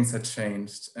that things had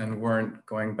changed and weren't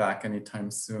going back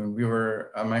anytime soon. We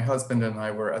were, my husband and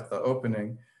I were at the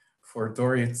opening for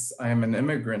Dorit's I Am an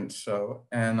Immigrant show,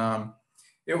 and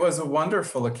it was a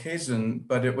wonderful occasion,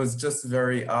 but it was just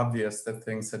very obvious that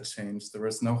things had changed. There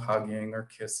was no hugging or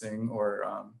kissing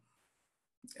or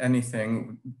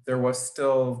anything. There was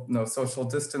still no social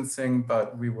distancing,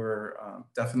 but we were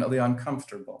definitely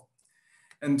uncomfortable.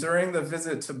 And during the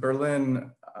visit to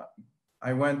Berlin,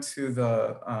 I went to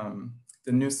the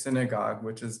new synagogue,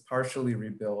 which is partially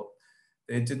rebuilt.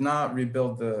 They did not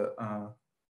rebuild the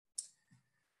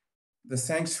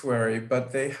sanctuary,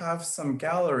 but they have some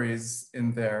galleries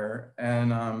in there,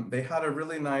 and they had a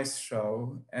really nice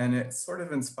show, and it sort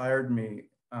of inspired me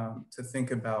to think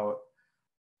about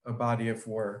a body of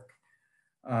work,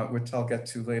 which I'll get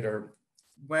to later.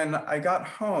 When I got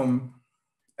home,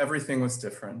 everything was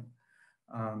different.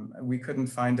 We couldn't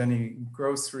find any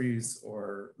groceries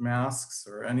or masks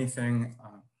or anything.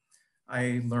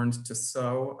 I learned to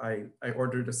sew. I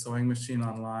ordered a sewing machine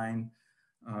online,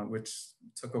 which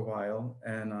took a while.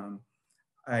 And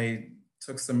I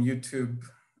took some YouTube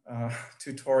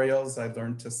tutorials. I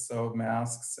learned to sew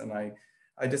masks, and I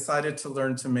decided to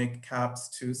learn to make caps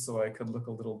too, so I could look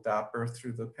a little dapper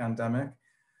through the pandemic.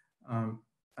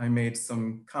 I made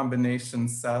some combination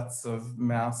sets of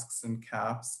masks and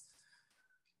caps.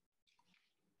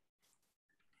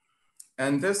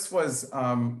 And this was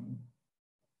one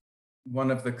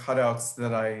of the cutouts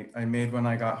that I made when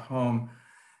I got home.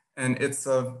 And it's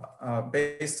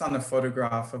based on a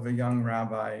photograph of a young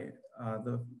rabbi.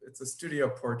 It's a studio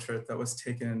portrait that was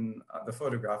taken, the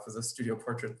photograph is a studio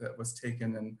portrait that was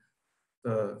taken in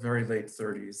the very late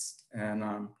 30s.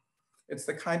 And it's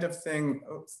the kind of thing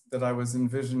that I was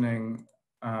envisioning,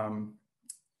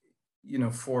 you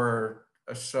know, for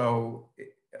a show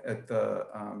at the,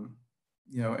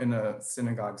 you know, in a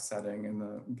synagogue setting, in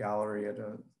the gallery at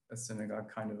a synagogue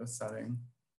kind of a setting.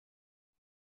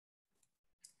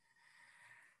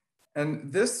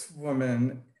 And this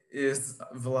woman is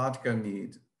Vladka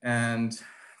Mead. And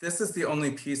this is the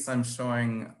only piece I'm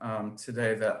showing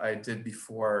today that I did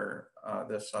before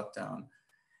the shutdown.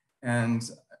 And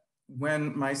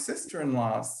when my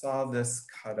sister-in-law saw this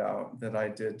cutout that I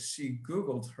did, she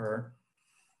Googled her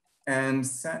and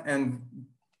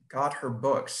got her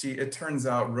book. It turns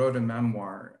out, wrote a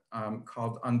memoir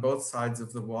called On Both Sides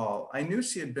of the Wall. I knew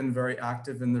she had been very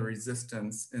active in the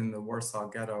resistance in the Warsaw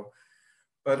Ghetto,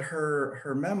 but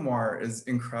her memoir is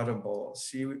incredible.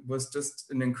 She was just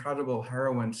an incredible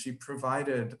heroine. She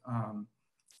provided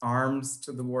arms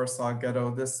to the Warsaw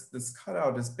Ghetto. This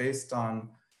cutout is based on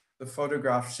the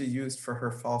photograph she used for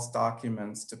her false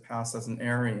documents to pass as an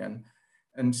Aryan.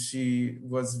 And she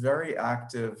was very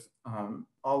active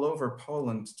all over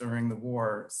Poland during the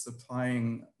war,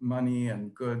 supplying money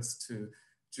and goods to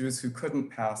Jews who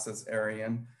couldn't pass as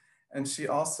Aryan. And she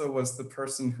also was the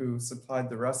person who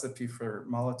supplied the recipe for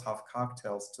Molotov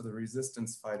cocktails to the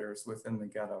resistance fighters within the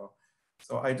ghetto.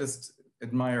 So I just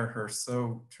admire her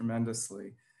so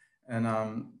tremendously.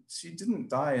 And she didn't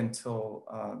die until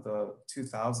the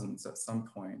 2000s at some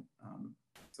point.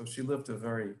 So she lived a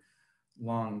very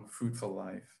long, fruitful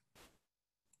life.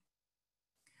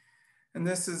 And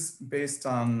this is based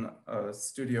on a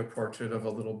studio portrait of a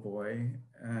little boy.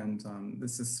 And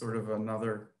this is sort of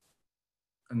another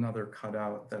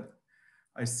cutout that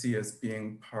I see as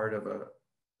being part of a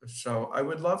show. I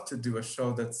would love to do a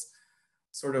show that's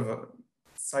sort of a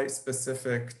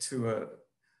site-specific to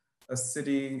a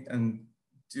city and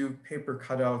do paper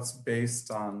cutouts based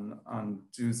on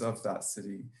Jews of that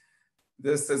city.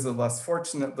 This is a less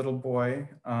fortunate little boy.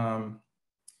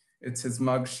 It's his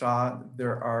mugshot.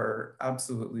 There are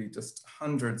absolutely just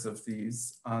hundreds of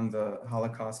these on the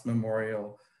Holocaust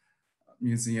Memorial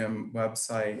Museum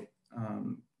website.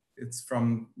 It's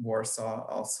from Warsaw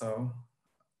also.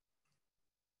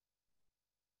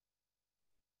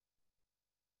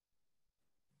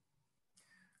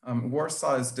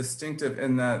 Warsaw is distinctive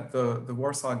in that the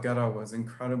Warsaw Ghetto was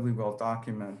incredibly well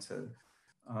documented.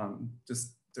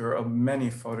 There are many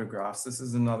photographs. This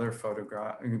is another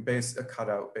photograph, a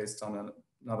cutout based on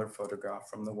another photograph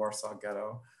from the Warsaw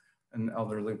Ghetto, an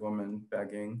elderly woman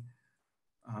begging.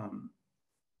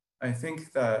 I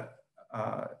think that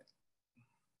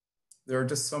there are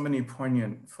just so many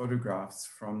poignant photographs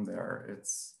from there.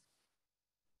 It's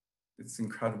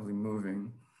incredibly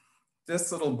moving. This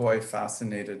little boy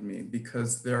fascinated me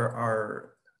because there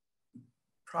are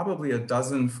probably a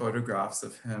dozen photographs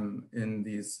of him in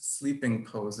these sleeping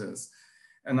poses.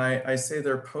 And I say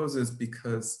they're poses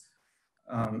because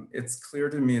it's clear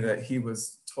to me that he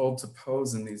was told to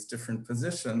pose in these different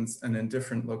positions and in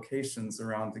different locations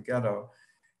around the ghetto.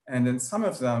 And in some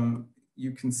of them,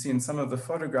 you can see in some of the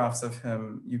photographs of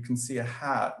him, you can see a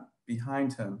hat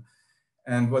behind him.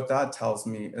 And what that tells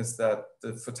me is that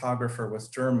the photographer was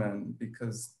German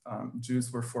because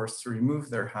Jews were forced to remove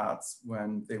their hats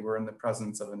when they were in the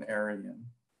presence of an Aryan.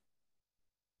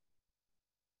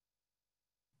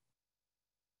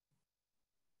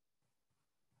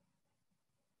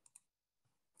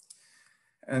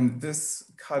 And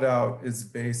this cutout is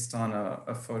based on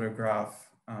a photograph,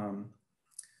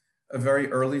 a very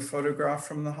early photograph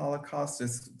from the Holocaust.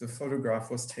 The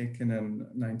photograph was taken in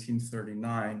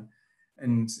 1939.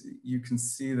 And you can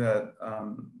see that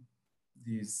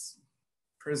these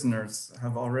prisoners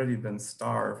have already been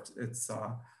starved.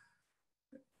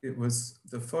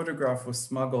 The photograph was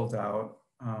smuggled out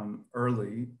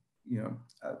early,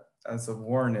 as a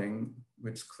warning,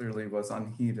 which clearly was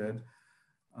unheeded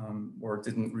or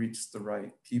didn't reach the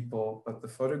right people. But the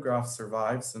photograph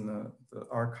survives in the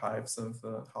archives of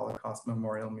the Holocaust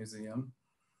Memorial Museum.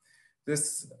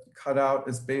 This cutout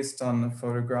is based on a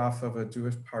photograph of a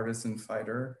Jewish partisan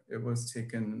fighter. It was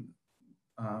taken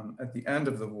at the end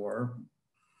of the war.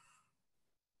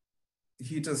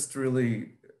 He just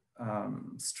really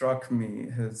struck me,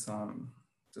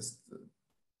 just the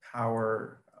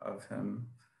power of him,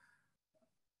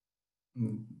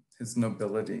 his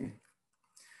nobility.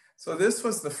 So this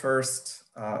was the first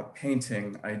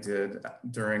painting I did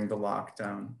during the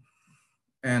lockdown.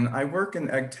 And I work in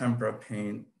egg tempera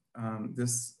paint.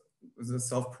 This was a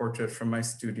self-portrait from my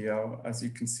studio. As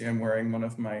you can see, I'm wearing one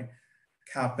of my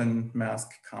cap and mask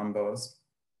combos.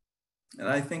 And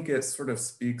I think it sort of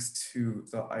speaks to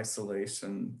the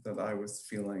isolation that I was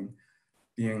feeling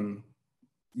being,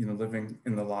 living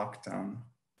in the lockdown.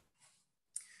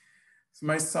 So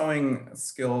my sewing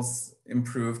skills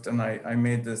improved and I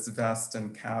made this vest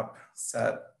and cap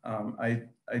set. I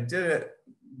did it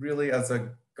really as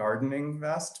a gardening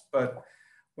vest, but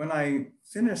when I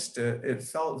finished it, it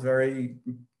felt very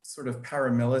sort of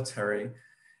paramilitary.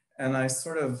 And I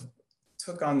sort of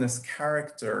took on this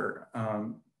character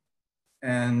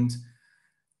and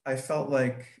I felt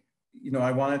like,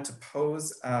 I wanted to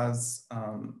pose as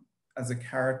a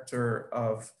character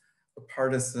of a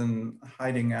partisan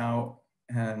hiding out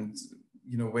and,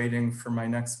 waiting for my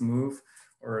next move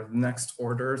or next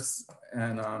orders.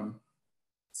 And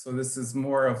so this is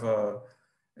more of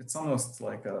it's almost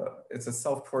like it's a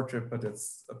self-portrait, but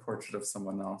it's a portrait of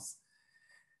someone else.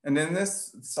 And in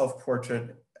this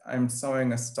self-portrait, I'm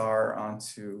sewing a star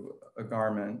onto a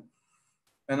garment.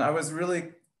 And I was really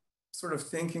sort of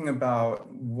thinking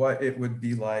about what it would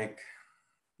be like,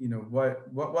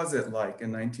 what was it like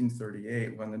in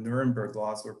 1938 when the Nuremberg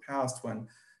laws were passed, when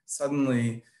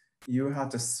suddenly you had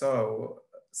to sew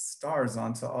stars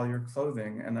onto all your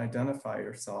clothing and identify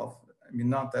yourself. I mean,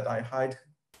 not that I hide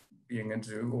being a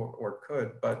Jew or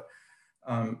could, but,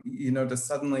 to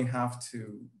suddenly have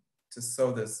to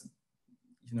sew this,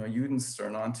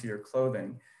 Judenstern onto your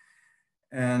clothing.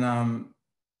 And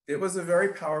it was a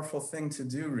very powerful thing to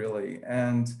do, really.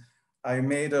 And I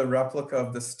made a replica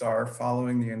of the star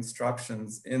following the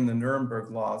instructions in the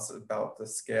Nuremberg laws about the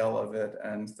scale of it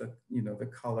and the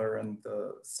color and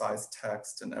the size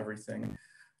text and everything.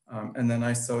 And then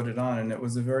I sewed it on, and it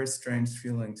was a very strange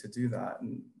feeling to do that.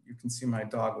 And you can see my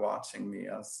dog watching me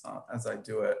as I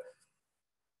do it.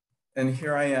 And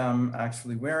here I am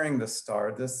actually wearing the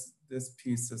star. This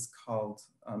piece is called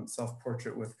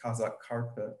Self-Portrait with Kazakh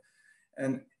Carpet.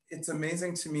 And it's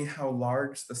amazing to me how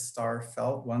large the star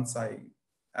felt once I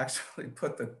actually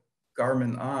put the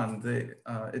garment on.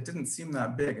 It didn't seem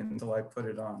that big until I put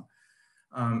it on.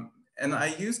 And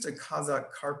I used a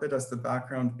Kazakh carpet as the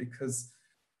background because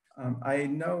I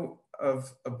know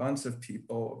of a bunch of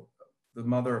people, the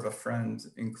mother of a friend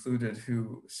included,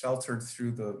 who sheltered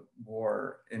through the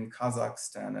war in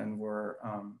Kazakhstan and were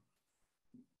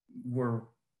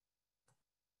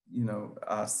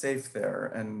safe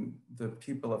there, and the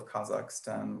people of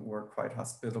Kazakhstan were quite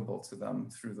hospitable to them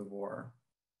through the war.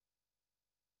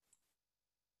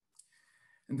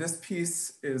 And this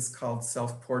piece is called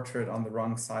Self-Portrait on the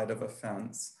Wrong Side of a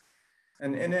Fence.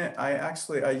 And in it,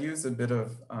 I use a bit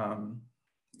of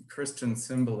Christian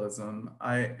symbolism.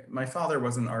 My father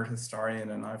was an art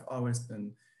historian, and I've always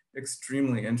been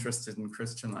extremely interested in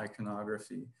Christian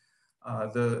iconography.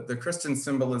 The Christian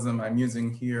symbolism I'm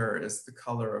using here is the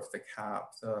color of the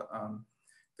cap.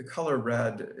 The color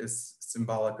red is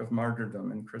symbolic of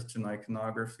martyrdom in Christian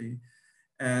iconography.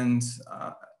 And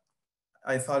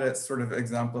I thought it sort of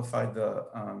exemplified the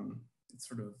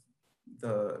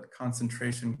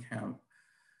concentration camp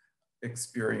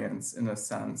experience in a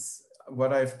sense.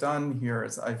 What I've done here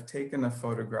is I've taken a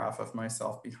photograph of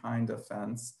myself behind a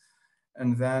fence,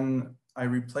 and then I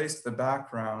replaced the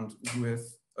background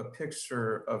with a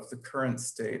picture of the current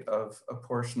state of a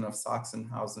portion of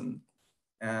Sachsenhausen.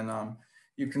 And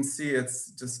you can see it's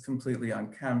just completely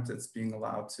unkempt. It's being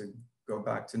allowed to go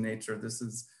back to nature. This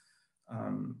is,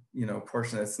 a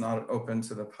portion that's not open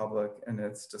to the public, and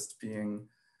it's just being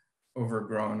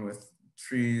overgrown with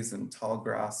trees and tall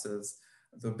grasses.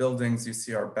 The buildings you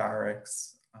see are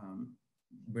barracks.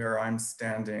 where I'm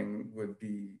standing would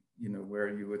be, where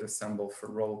you would assemble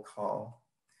for roll call.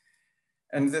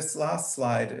 And this last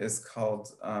slide is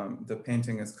called, the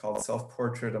painting is called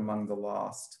Self-Portrait Among the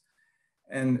Lost.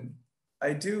 And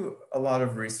I do a lot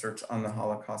of research on the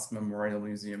Holocaust Memorial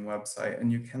Museum website,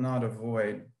 and you cannot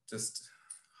avoid just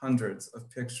hundreds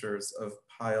of pictures of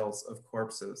piles of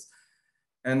corpses.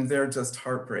 And they're just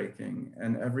heartbreaking.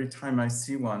 And every time I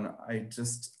see one, I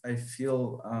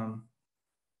feel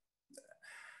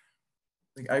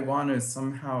like I want to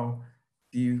somehow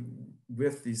be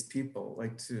with these people,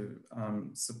 like to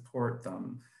support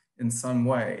them in some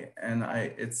way. And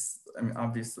I mean,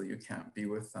 obviously you can't be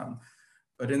with them.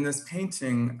 But in this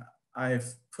painting,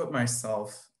 I've put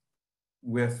myself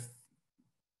with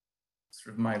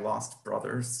sort of my lost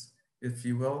brothers, if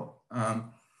you will,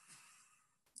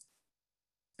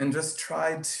 and just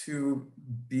tried to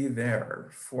be there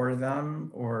for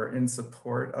them or in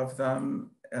support of them,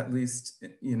 at least,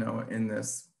 in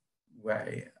this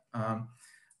way.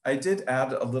 I did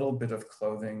add a little bit of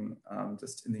clothing,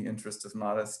 just in the interest of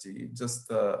modesty, just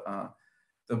the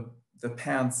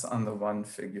pants on the one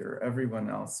figure.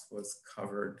 Everyone else was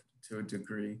covered to a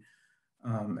degree.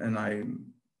 And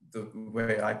the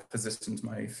way I positioned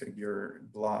my figure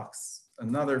blocks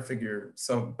another figure.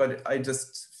 So, but I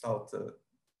just felt that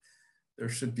there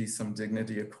should be some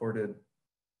dignity accorded.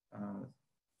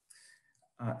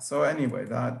 So anyway,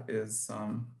 that is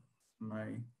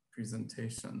my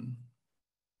presentation.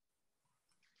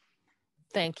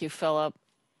 Thank you, Philip.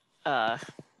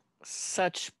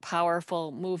 Such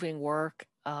powerful, moving work,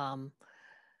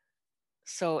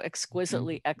 so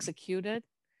exquisitely executed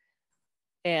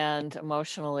and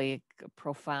emotionally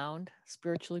profound,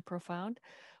 spiritually profound.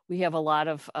 We have a lot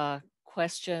of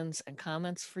questions and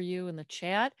comments for you in the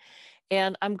chat.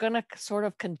 And I'm going to sort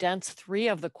of condense 3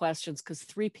 of the questions because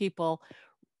 3 people,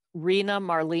 Rena,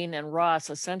 Marlene, and Ross,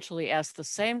 essentially asked the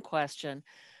same question,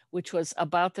 which was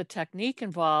about the technique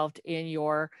involved in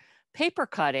your paper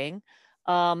cutting.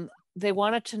 They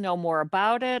wanted to know more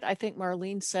about it. I think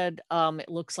Marlene said it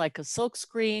looks like a silk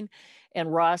screen,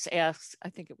 and Ross asked, I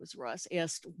think it was Ross,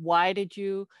 asked, why did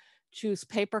you choose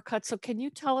paper cut? So can you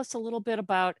tell us a little bit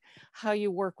about how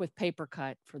you work with paper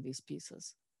cut for these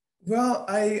pieces? Well,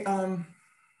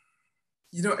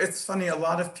 it's funny, a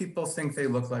lot of people think they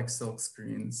look like silk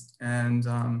screens, and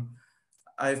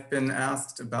I've been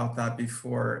asked about that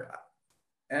before.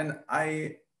 And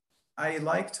I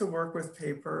like to work with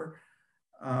paper.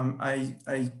 I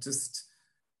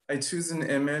choose an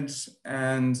image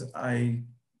and I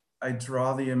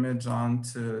draw the image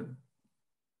onto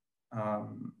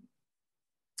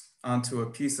a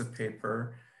piece of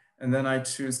paper, and then I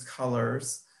choose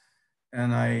colors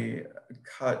and I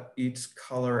cut each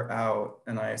color out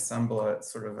and I assemble it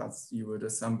sort of as you would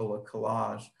assemble a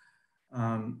collage.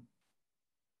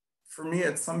 For me,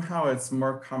 it's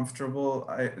more comfortable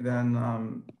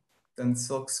than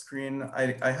silk screen.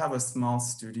 I have a small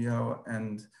studio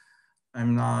and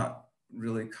I'm not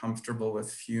really comfortable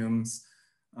with fumes.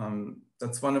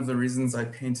 That's one of the reasons I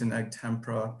paint in egg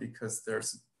tempera, because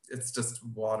it's just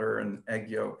water and egg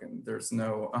yolk, and there's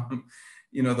no,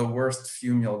 the worst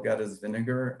fume you'll get is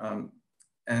vinegar.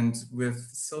 And with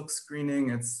silk screening,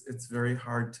 it's very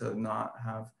hard to not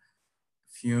have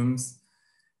fumes.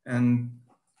 And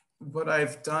what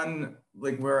I've done,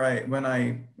 like when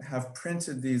I have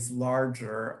printed these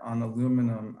larger on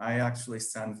aluminum, I actually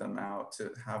send them out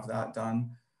to have that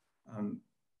done.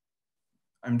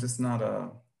 I'm just not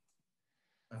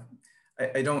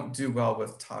I don't do well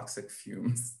with toxic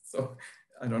fumes. So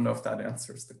I don't know if that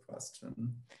answers the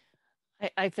question.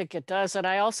 I think it does. And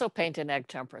I also paint in egg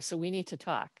tempera, so we need to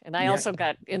talk. And I also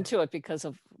got into it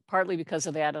partly because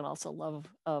of that, and also love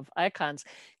of icons.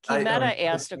 Kimetta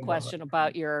asked a question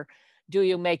about do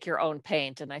you make your own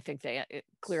paint? And I think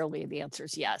clearly the answer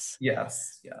is yes.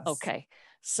 Yes, yes. Okay.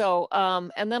 So,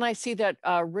 and then I see that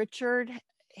Richard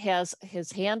has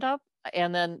his hand up,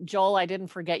 and then Joel, I didn't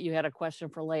forget you had a question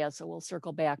for Leah, so we'll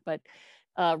circle back. But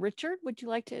Richard, would you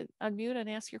like to unmute and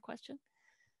ask your question?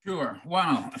 Sure.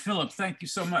 Wow, Philip, thank you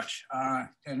so much.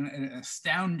 An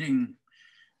astounding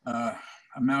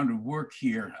amount of work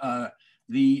here.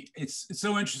 It's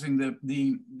so interesting,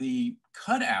 the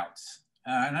cutouts.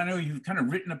 And I know you've kind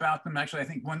of written about them. Actually, I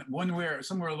think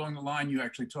somewhere along the line, you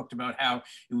actually talked about how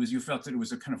you felt that it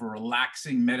was a kind of a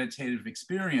relaxing, meditative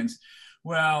experience.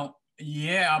 Well,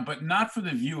 yeah, but not for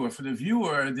the viewer. For the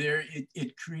viewer,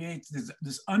 it creates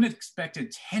this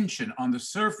unexpected tension on the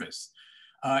surface,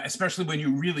 especially when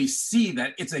you really see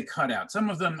that it's a cutout. Some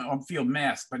of them feel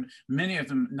masked, but many of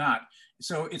them not.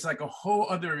 So it's like a whole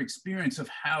other experience of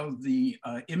how the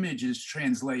image is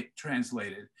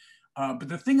translated. But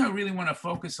the thing I really want to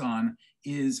focus on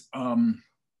is,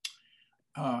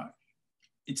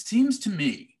 it seems to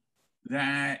me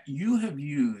that you have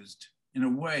used, in a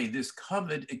way, this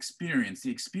covered experience,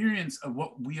 the experience of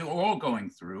what we are all going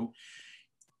through,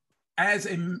 as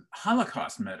a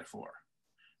Holocaust metaphor,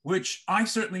 which I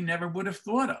certainly never would have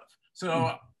thought of.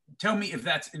 So tell me if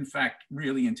that's in fact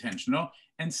really intentional.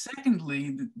 And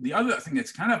secondly, the other thing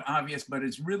that's kind of obvious, but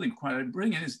it's really quite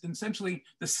brilliant, is essentially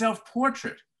the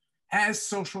self-portrait as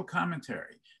social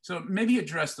commentary. So maybe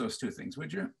address those two things,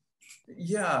 would you?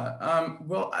 Yeah,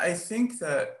 well, I think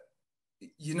that,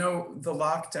 you know, the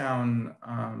lockdown,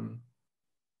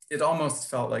 it almost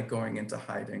felt like going into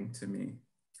hiding to me.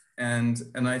 And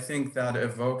I think that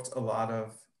evoked a lot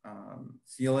of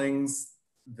feelings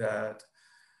that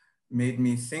made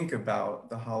me think about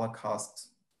the Holocaust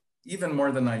even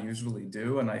more than I usually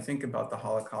do. And I think about the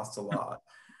Holocaust a lot.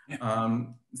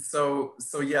 So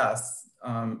yes,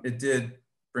 it did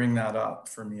bring that up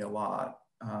for me a lot.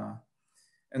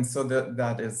 And so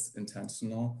that is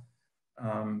intentional.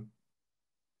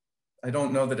 I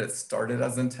don't know that it started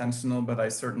as intentional, but I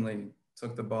certainly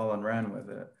took the ball and ran with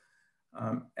it.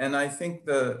 And I think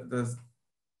the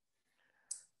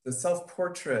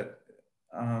self-portrait,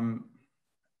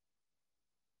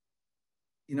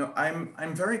 you know,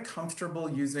 I'm very comfortable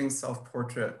using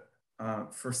self-portrait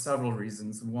for several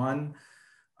reasons. One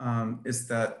is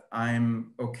that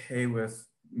I'm okay with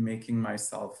making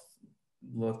myself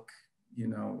look, you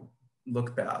know,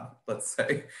 look bad, let's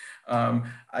say.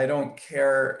 I don't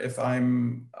care if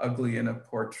I'm ugly in a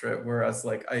portrait, whereas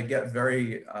like I get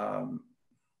very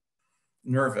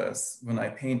nervous when I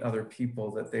paint other people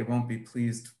that they won't be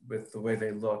pleased with the way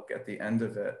they look at the end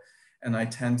of it. And I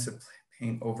tend to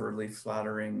paint overly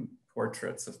flattering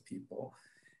portraits of people.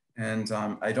 And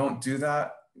I don't do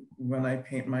that when I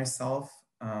paint myself.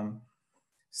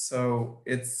 So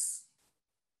it's,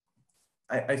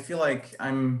 I feel like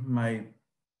I'm my,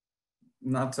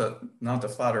 not to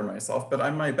flatter myself, but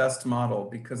I'm my best model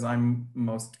because I'm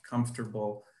most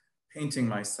comfortable painting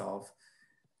myself.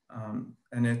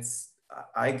 And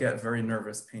I get very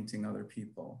nervous painting other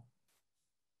people.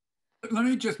 Let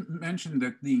me just mention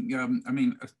that I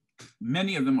mean,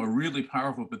 many of them are really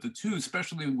powerful, but the two,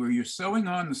 especially where you're sewing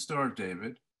on the Star of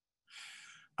David,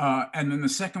 and then the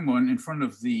second one in front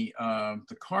of the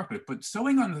carpet, but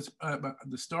sewing on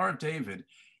the Star of David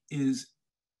is,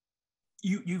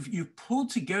 you've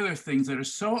pulled together things that are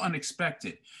so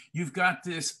unexpected. You've got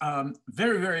this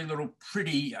very, very little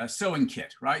pretty sewing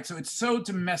kit, right? So it's so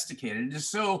domesticated. It is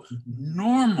so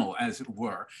normal, as it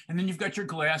were. And then you've got your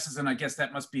glasses, and I guess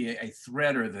that must be a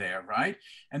threader there, right?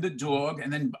 And the dog,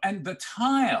 and the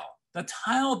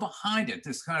tile behind it,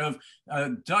 this kind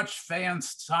of Dutch fan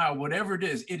style, whatever it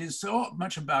is so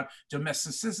much about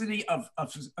domesticity, of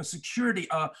a security,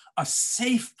 a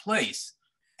safe place.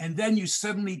 And then you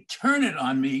suddenly turn it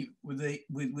on me with the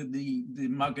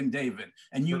Magen David,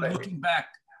 and you looking back,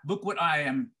 look what I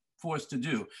am forced to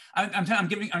do. I'm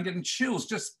getting chills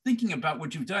just thinking about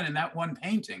what you've done in that one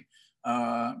painting.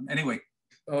 Anyway.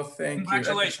 Oh, thank you.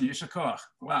 Congratulations, Yisher Koach.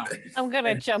 Wow. I'm going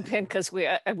to jump in because we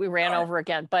ran over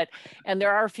again, and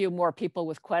there are a few more people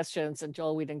with questions, and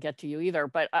Joel, we didn't get to you either.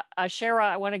 But Shara,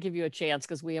 I want to give you a chance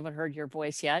because we haven't heard your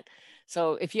voice yet.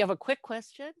 So if you have a quick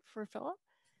question for Philip,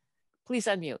 please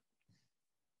unmute.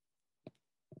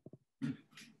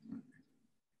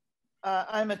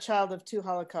 I'm a child of 2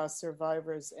 Holocaust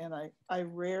survivors, and I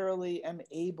rarely am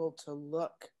able to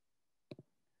look.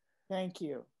 Thank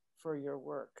you for your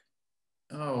work.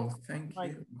 Oh, thank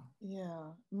you.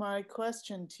 Yeah, my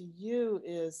question to you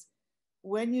is,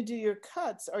 when you do your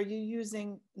cuts, are you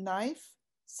using knife,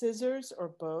 scissors,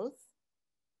 or both?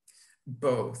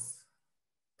 Both,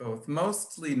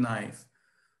 mostly knife,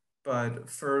 but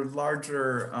for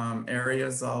larger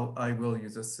areas, I will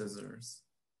use a scissors.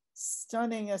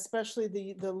 Stunning, especially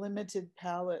the limited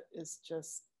palette is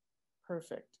just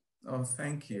perfect. Oh,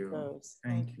 thank you.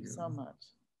 Thank you so much.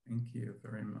 Thank you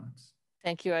very much.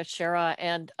 Thank you, Shara.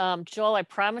 And Joel, I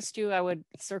promised you I would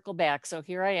circle back. So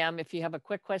here I am. If you have a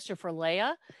quick question for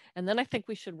Leah, and then I think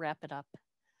we should wrap it up.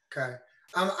 Okay.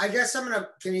 I guess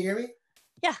can you hear me?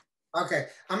 Yeah. Okay.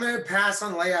 I'm going to pass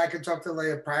on Leah. I can talk to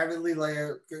Leah privately.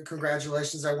 Leah,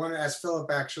 congratulations. I want to ask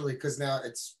Philip actually, because now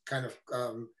it's kind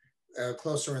of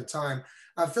closer in time.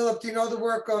 Philip, do you know the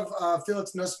work of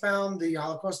Felix Nussbaum, the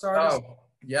Holocaust artist? Oh,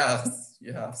 yes.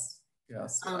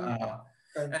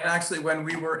 And actually, when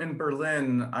we were in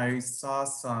Berlin, I saw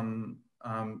some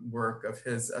work of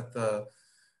his at the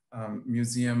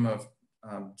Museum of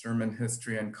German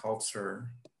History and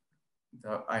Culture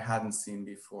that I hadn't seen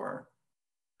before.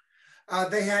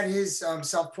 They had his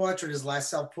self-portrait, his last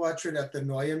self-portrait at the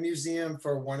Neue Museum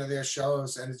for one of their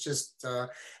shows. And it's just,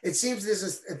 it seems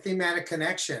there's a thematic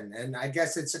connection. And I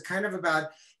guess it's a kind of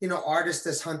about, you know, artist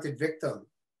as hunted victim,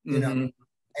 you know.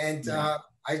 And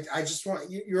I just want,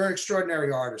 you're an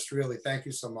extraordinary artist, really. Thank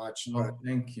you so much. Oh,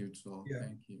 thank you, Joel. Yeah.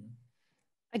 Thank you.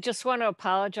 I just want to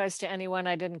apologize to anyone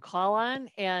I didn't call on,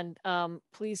 and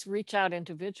please reach out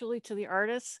individually to the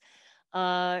artists.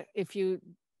 If you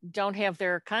don't have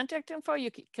their contact info, you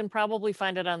can probably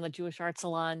find it on the Jewish Art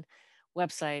Salon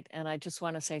website. And I just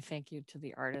want to say thank you to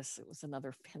the artists. It was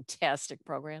another fantastic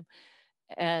program.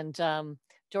 And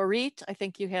Dorit, I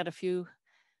think you had a few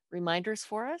reminders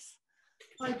for us.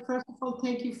 Right, first of all,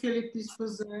 thank you, Philip. This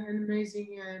was an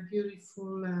amazing,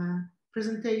 beautiful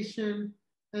presentation.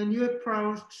 And your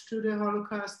approach to the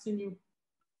Holocaust in your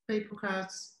paper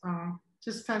cards are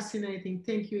just fascinating.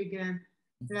 Thank you again.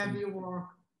 Love your work.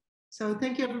 So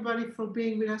thank you everybody for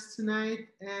being with us tonight,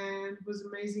 and it was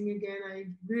amazing again. I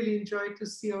really enjoyed to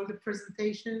see all the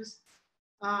presentations.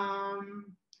 I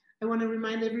want to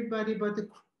remind everybody about the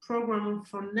program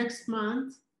for next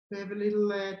month. We have a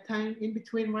little time in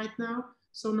between right now.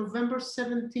 So November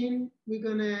 17, we're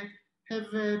gonna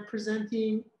have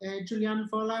presenting Julian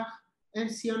Volach and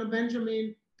Siona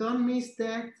Benjamin. Don't miss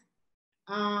that.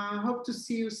 Hope to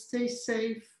see you. Stay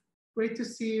safe. Great to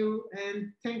see you.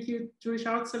 And thank you, Jewish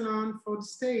Art Salon, for the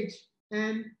stage.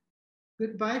 And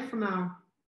goodbye for now.